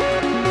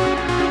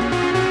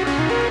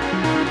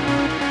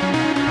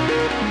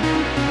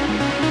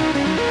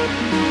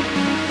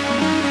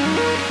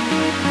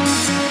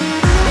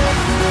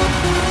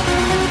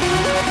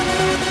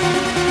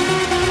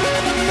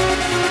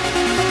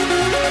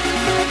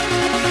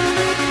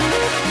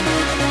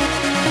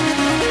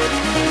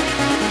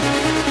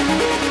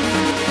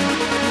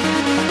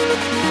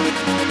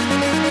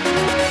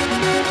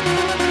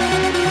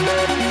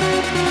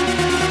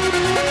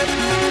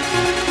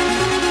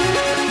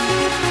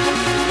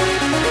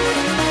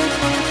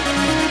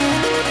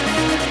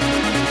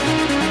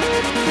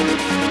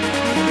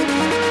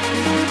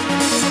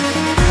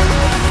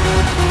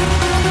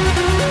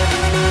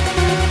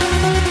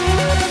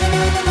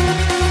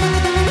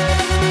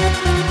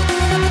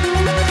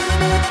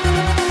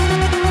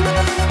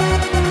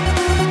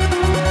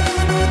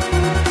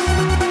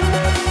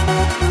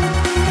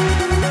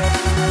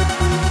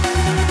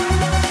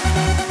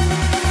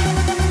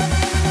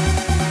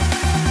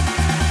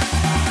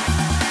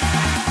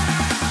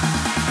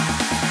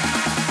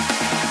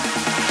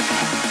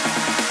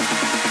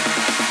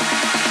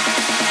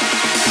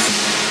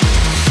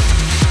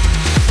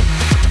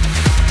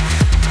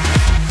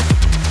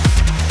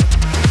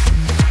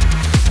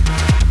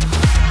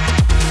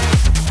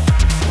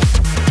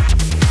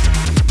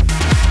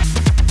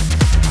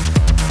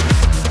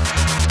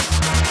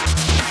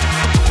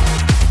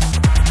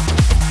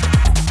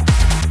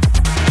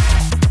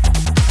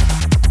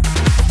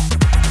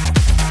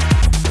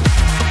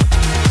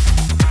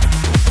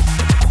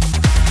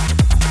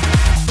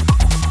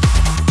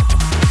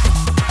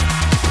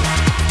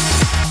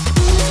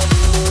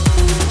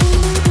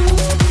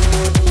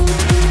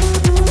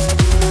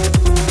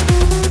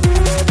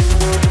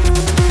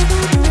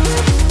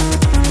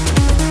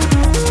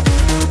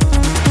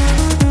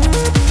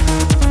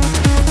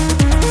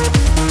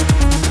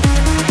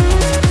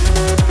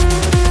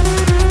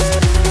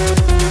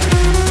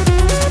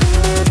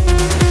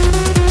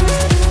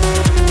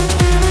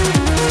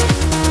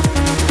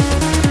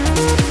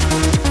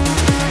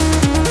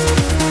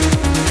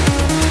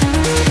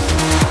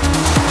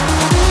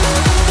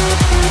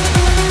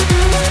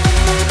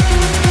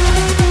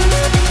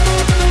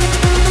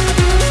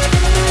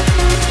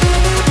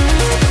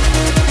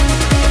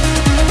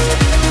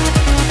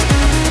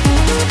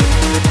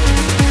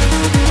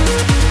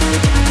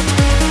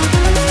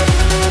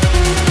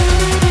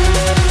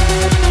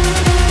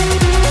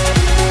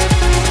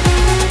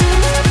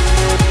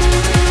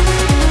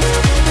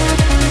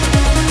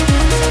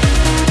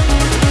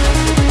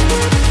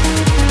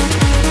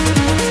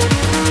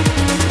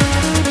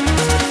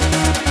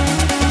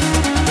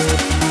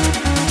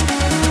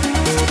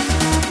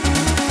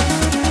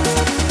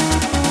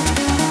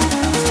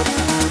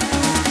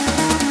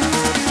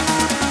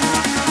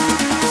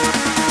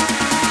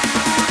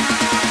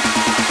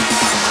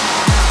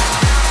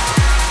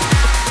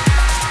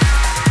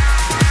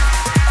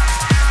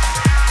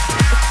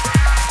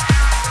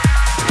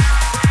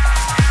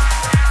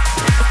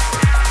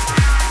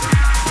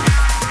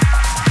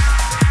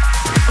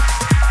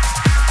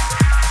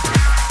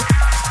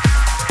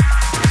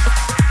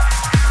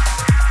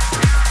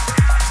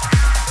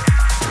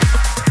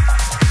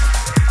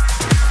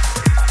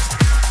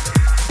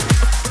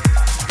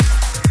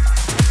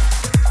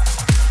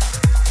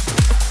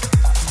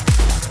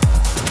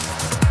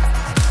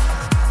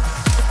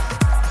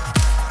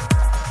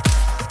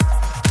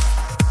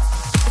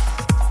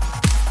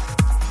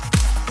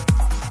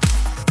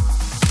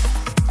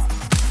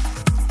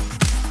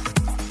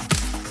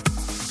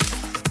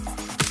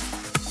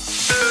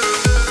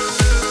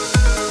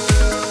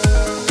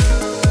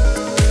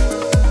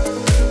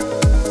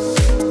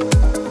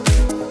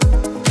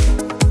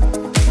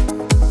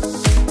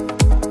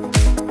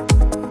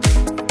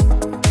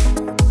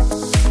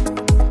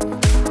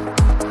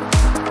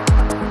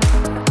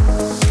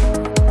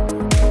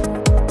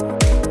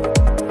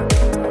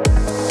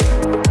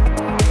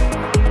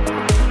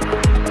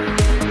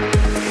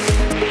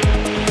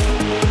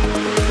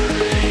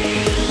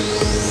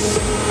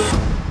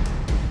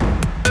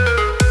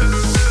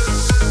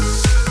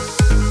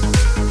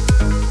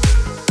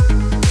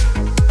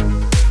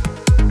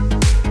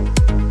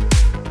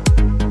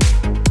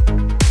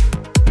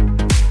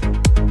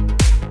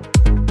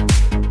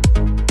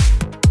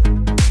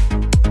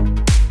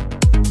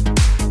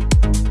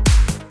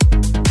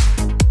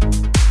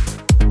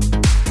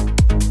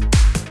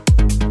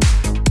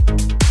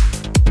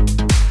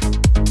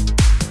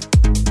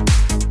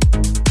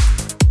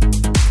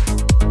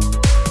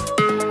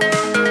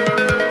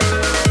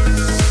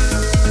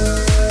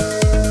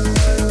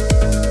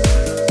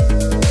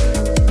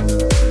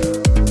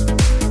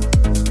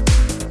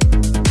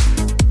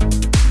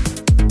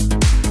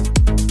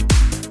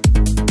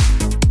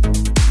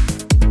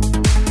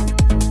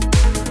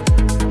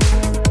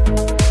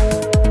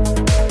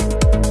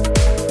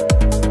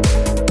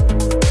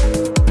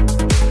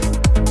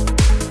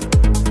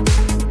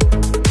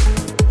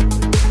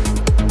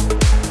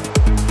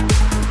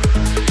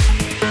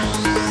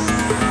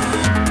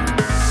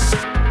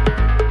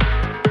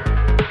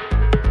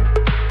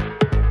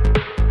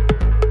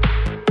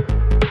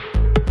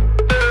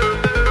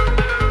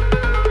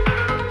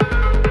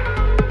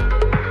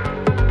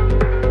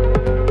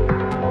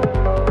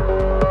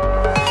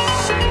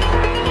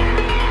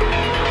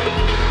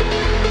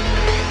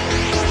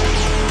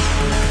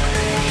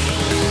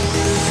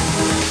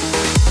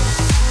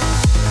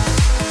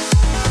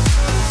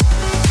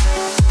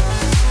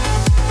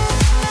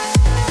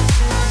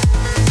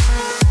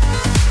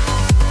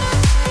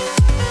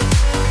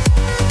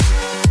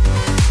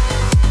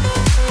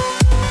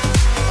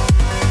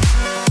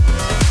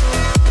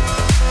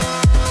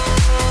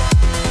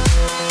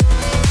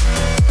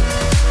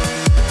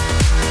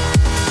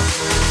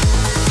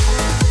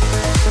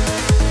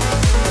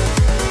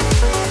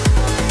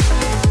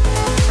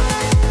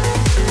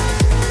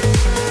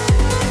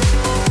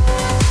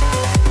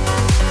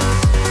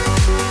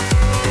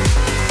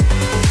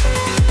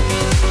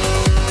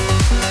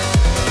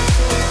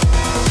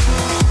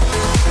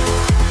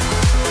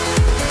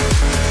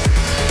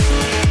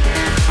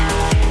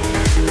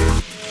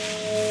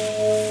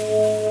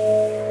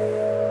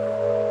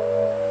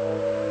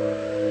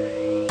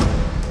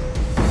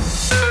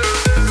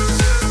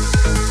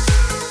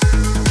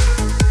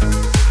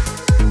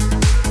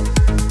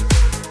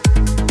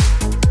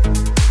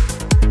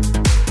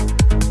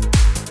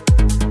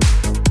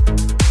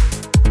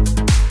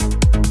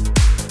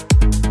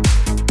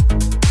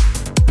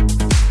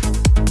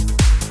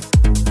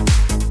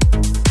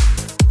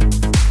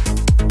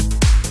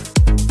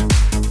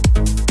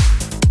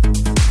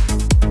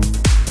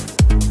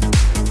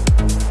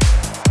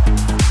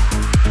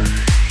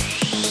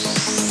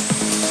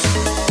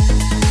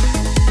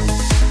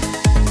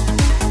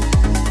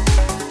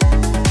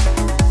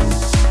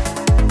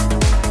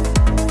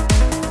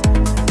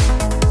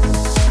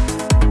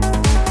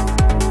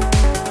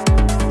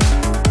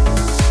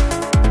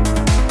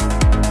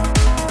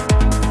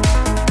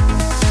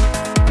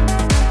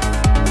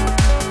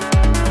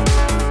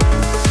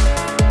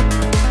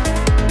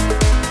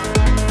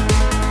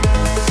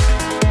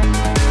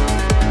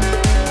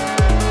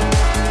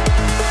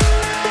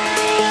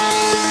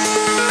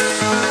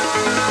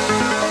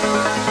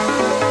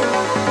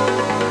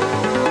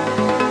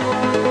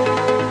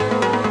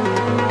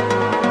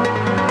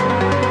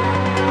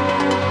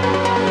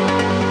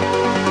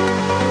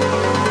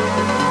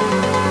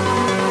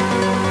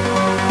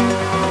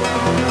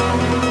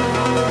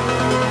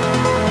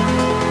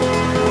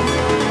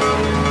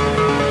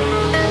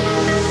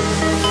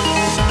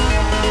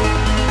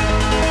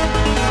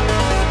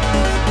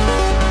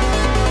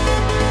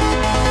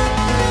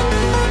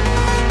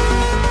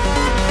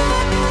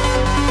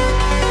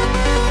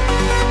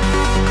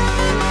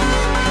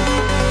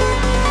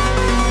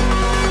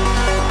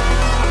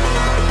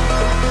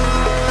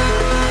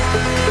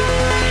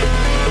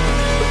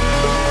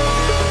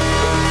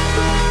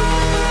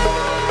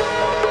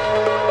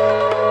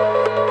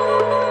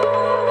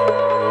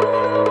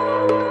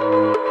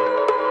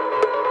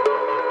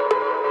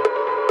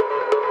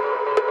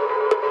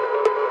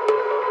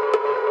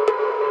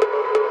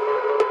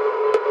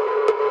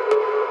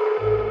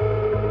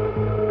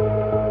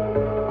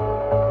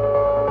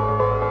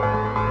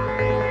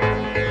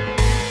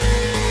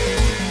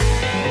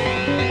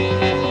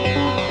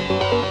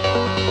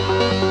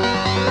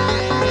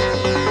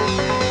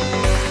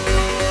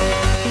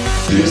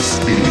 This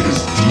is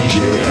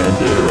DJ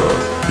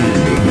Anthera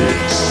in the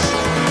mix.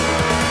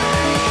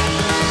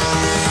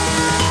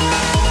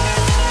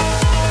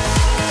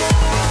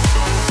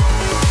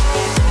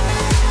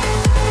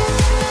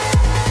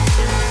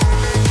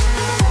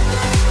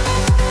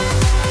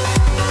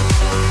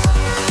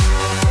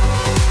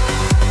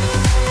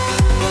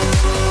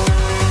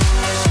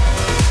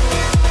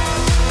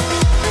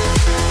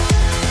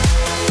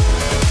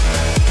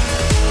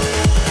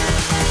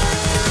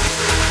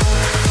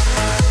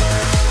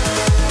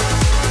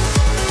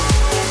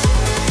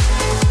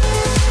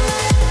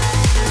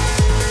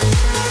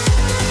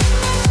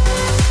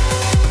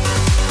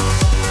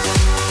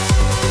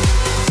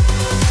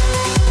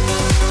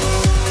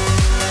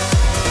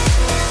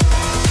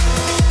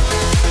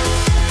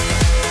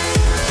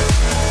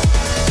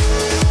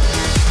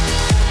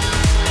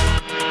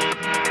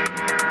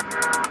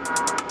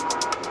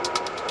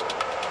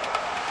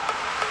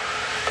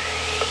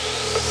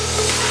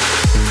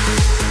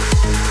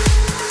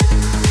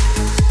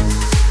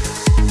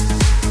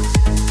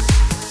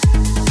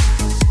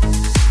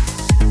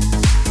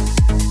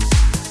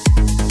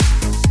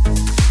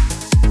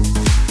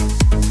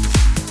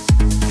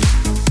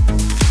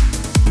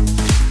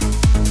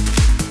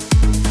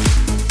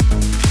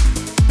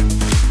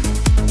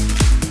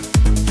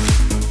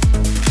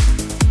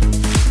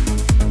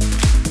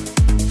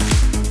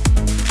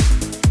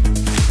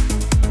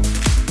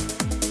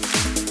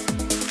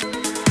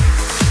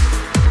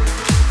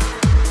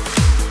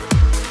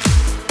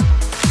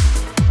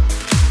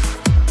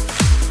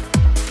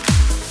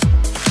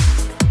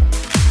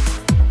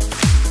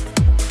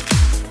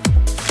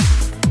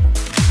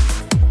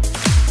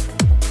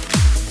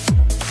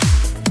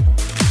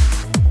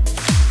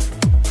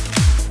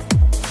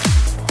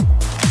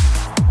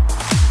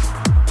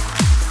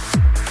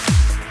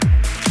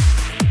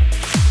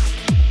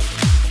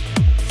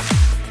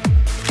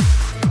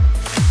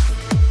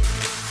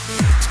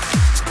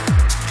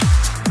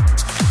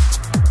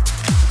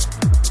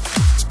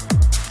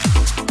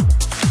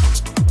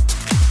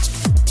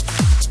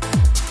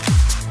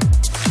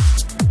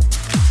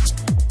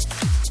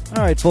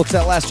 Alright folks,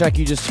 that last track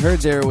you just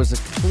heard there was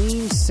a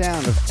clean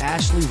sound of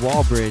Ashley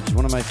Wallbridge,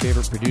 one of my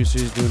favorite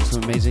producers doing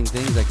some amazing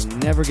things. I can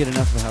never get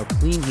enough of how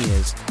clean he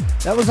is.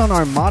 That was on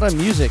Armada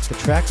Music. The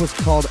track was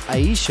called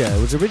Aisha.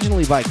 It was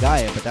originally by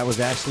Gaia, but that was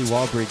Ashley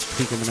Wallbridge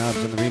tweaking the knobs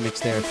on the remix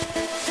there.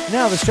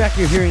 Now, this track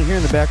you're hearing here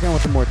in the background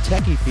with a more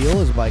techie feel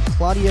is by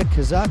Claudia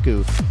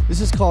Kazaku. This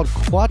is called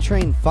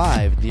Quatrain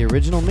 5, the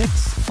original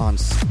mix on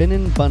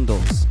Spinnin'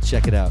 Bundles.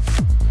 Check it out.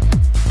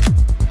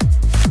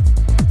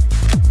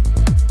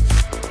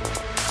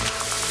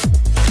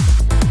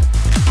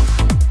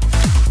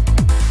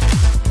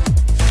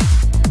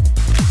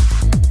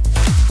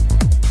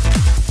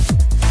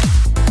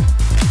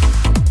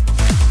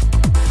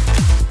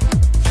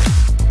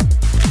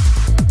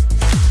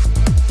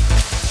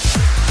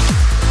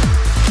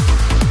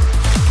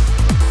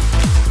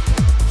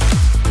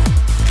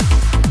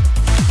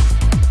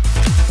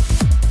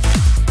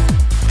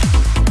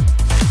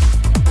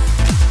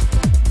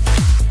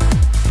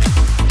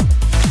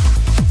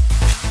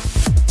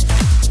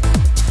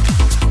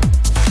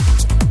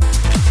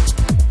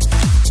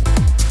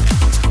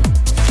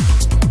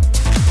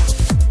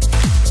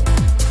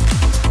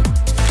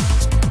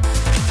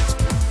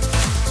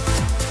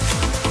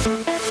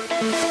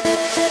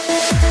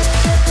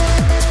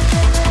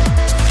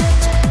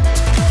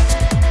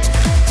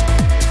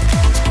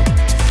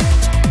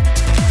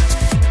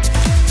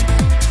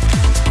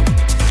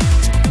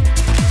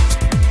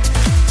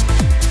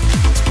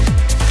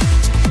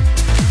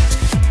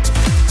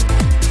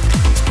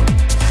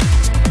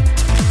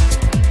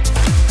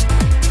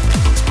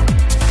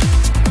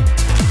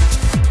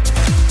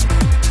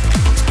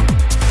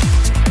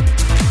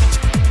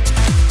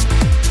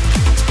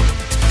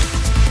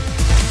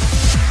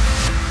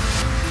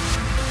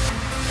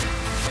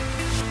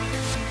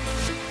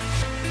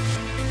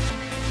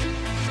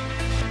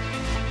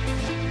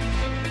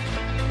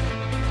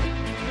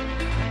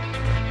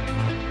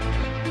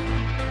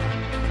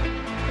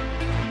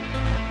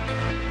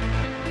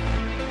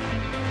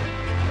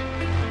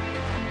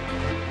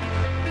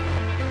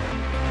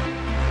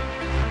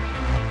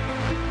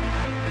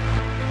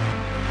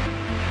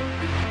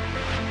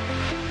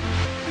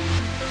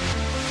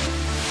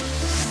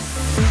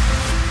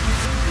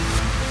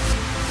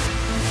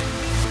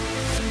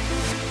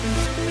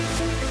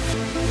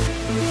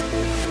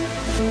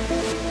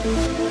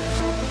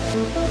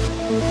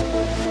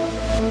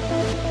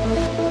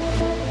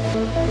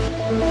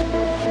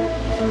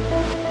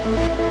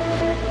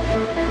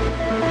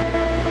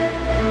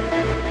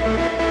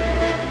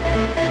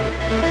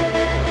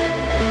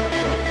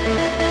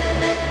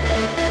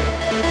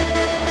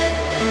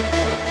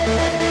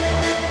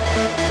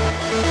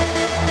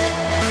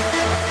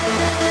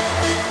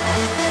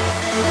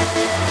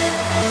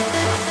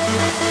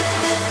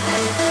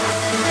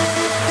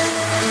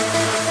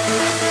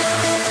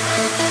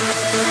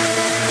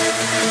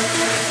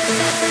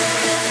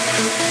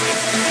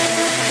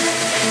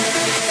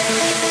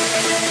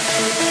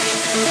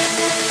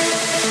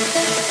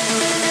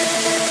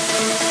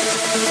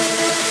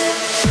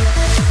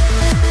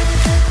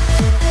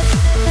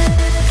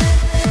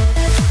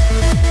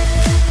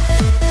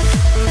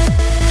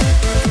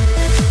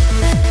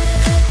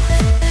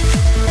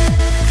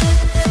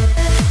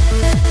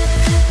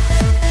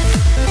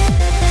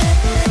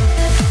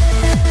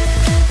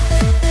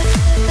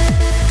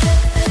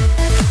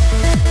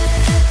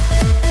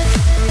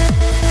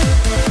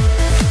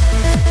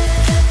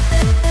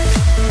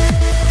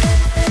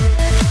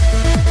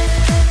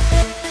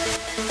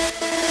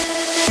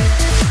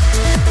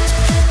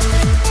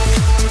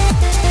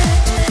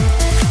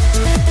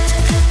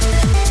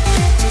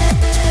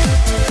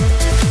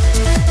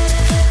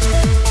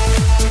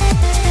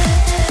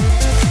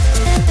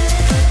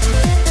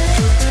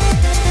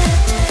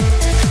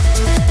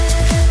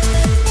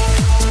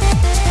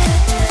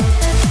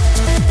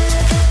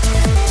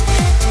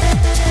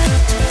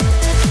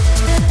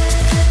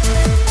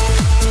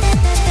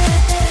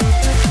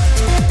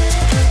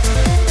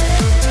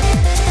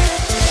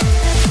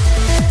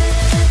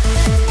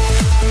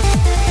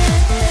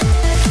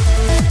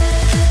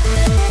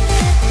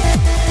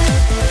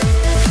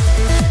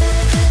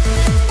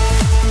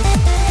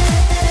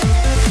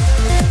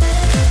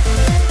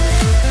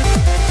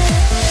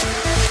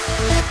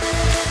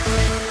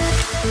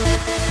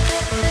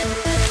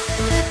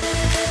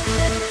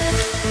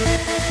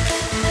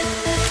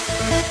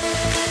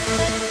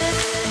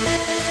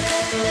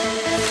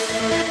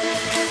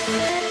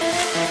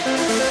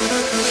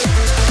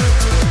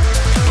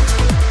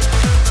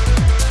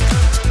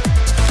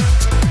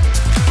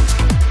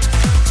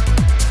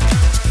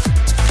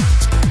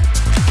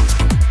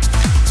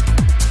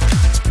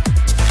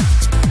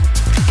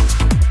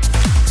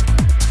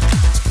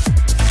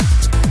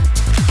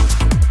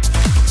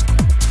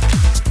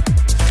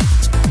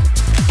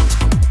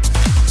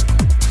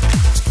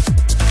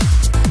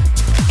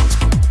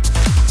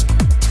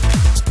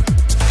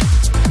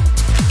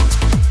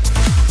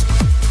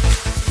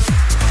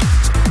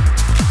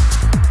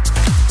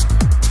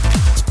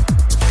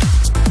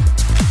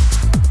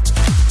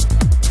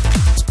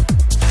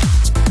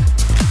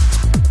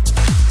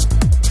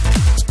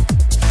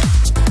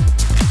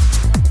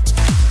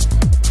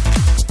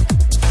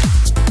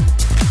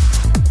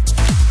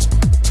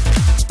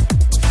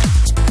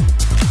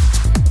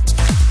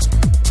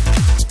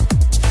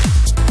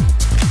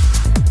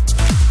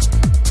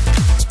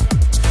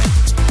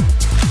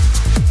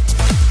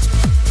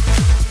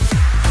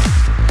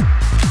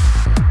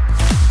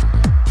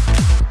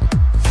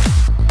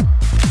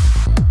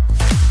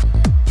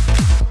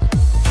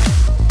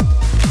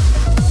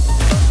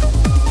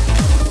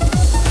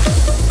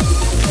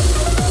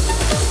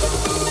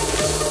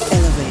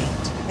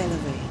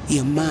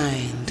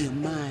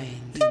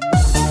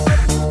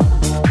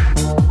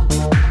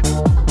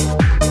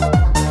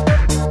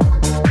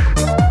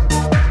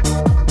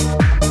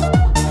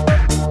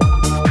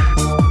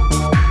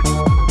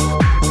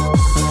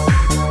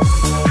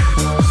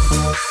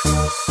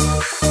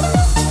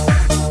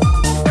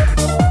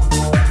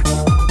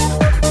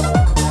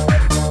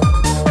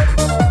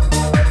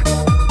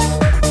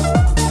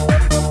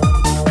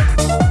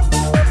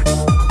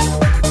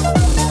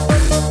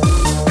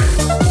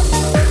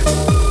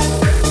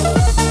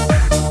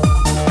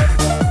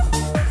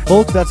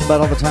 Folks, that's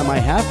about all the time I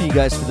have for you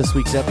guys for this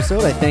week's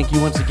episode. I thank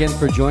you once again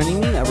for joining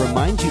me. I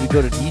remind you to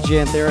go to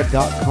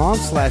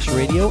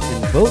djanthera.com/radio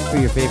and vote for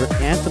your favorite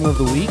anthem of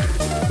the week.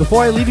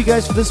 Before I leave you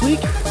guys for this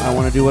week, I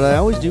want to do what I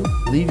always do,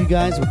 leave you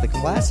guys with the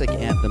classic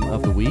anthem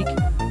of the week.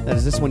 That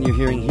is this one you're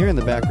hearing here in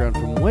the background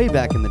from way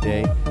back in the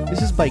day.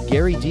 This is by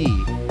Gary D.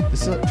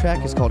 This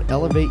track is called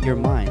Elevate Your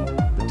Mind,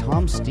 the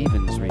Tom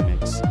Stevens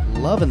remix.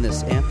 Loving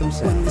this anthem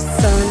sound. When the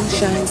sun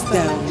shines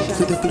down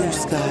through the blue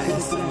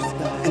skies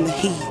and the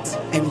heat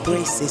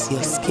embraces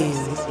your skin,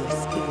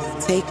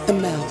 take the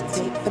melt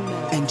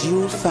and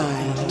you'll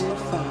find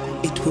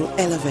it will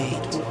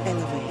elevate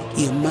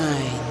your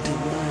mind.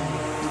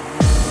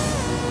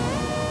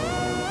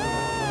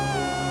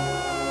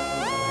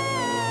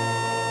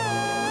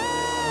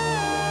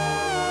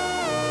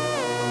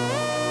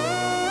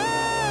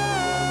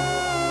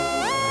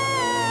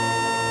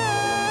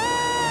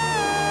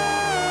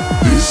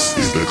 This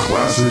is the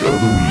classic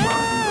of the week.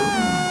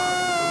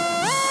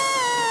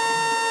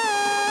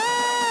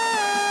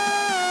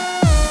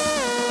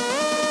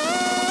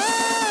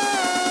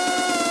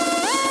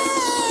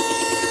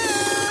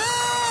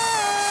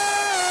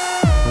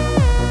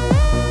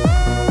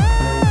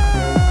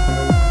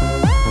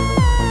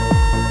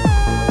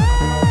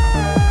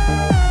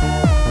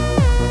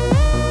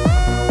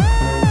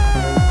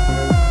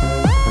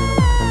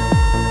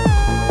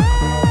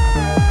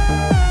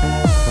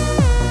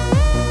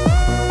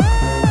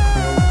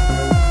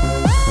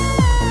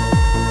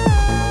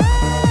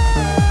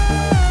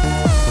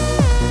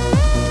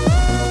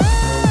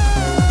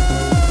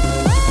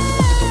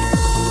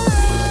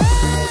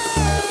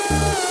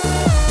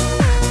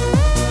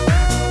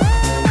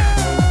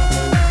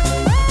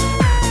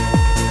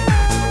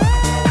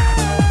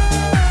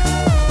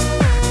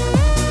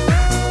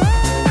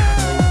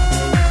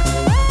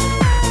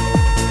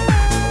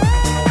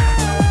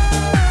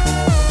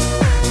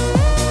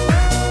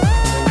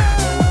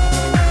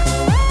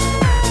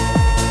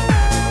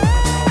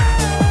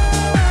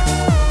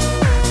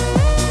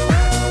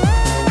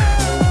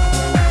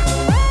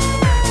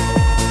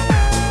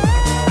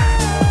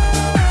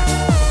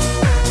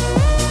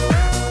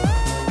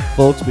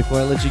 Folks, before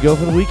I let you go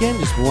for the weekend,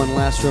 just one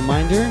last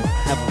reminder,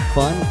 have a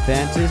fun,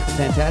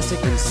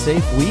 fantastic, and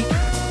safe week.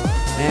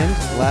 And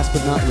last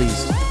but not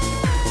least,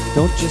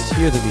 don't just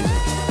hear the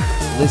music.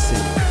 Listen,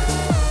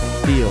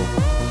 feel,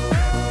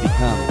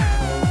 become.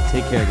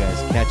 Take care,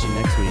 guys. Catch you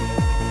next week.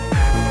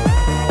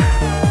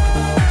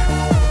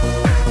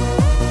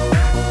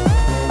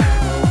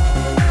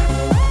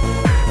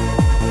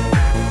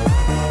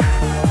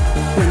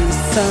 When the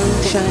sun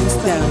shines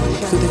down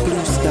through the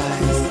blue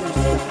skies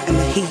and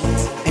the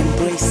heat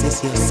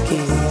embraces your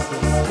skin,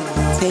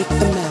 take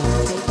the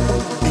melt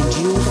and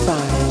you'll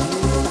find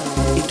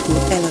it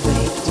will elevate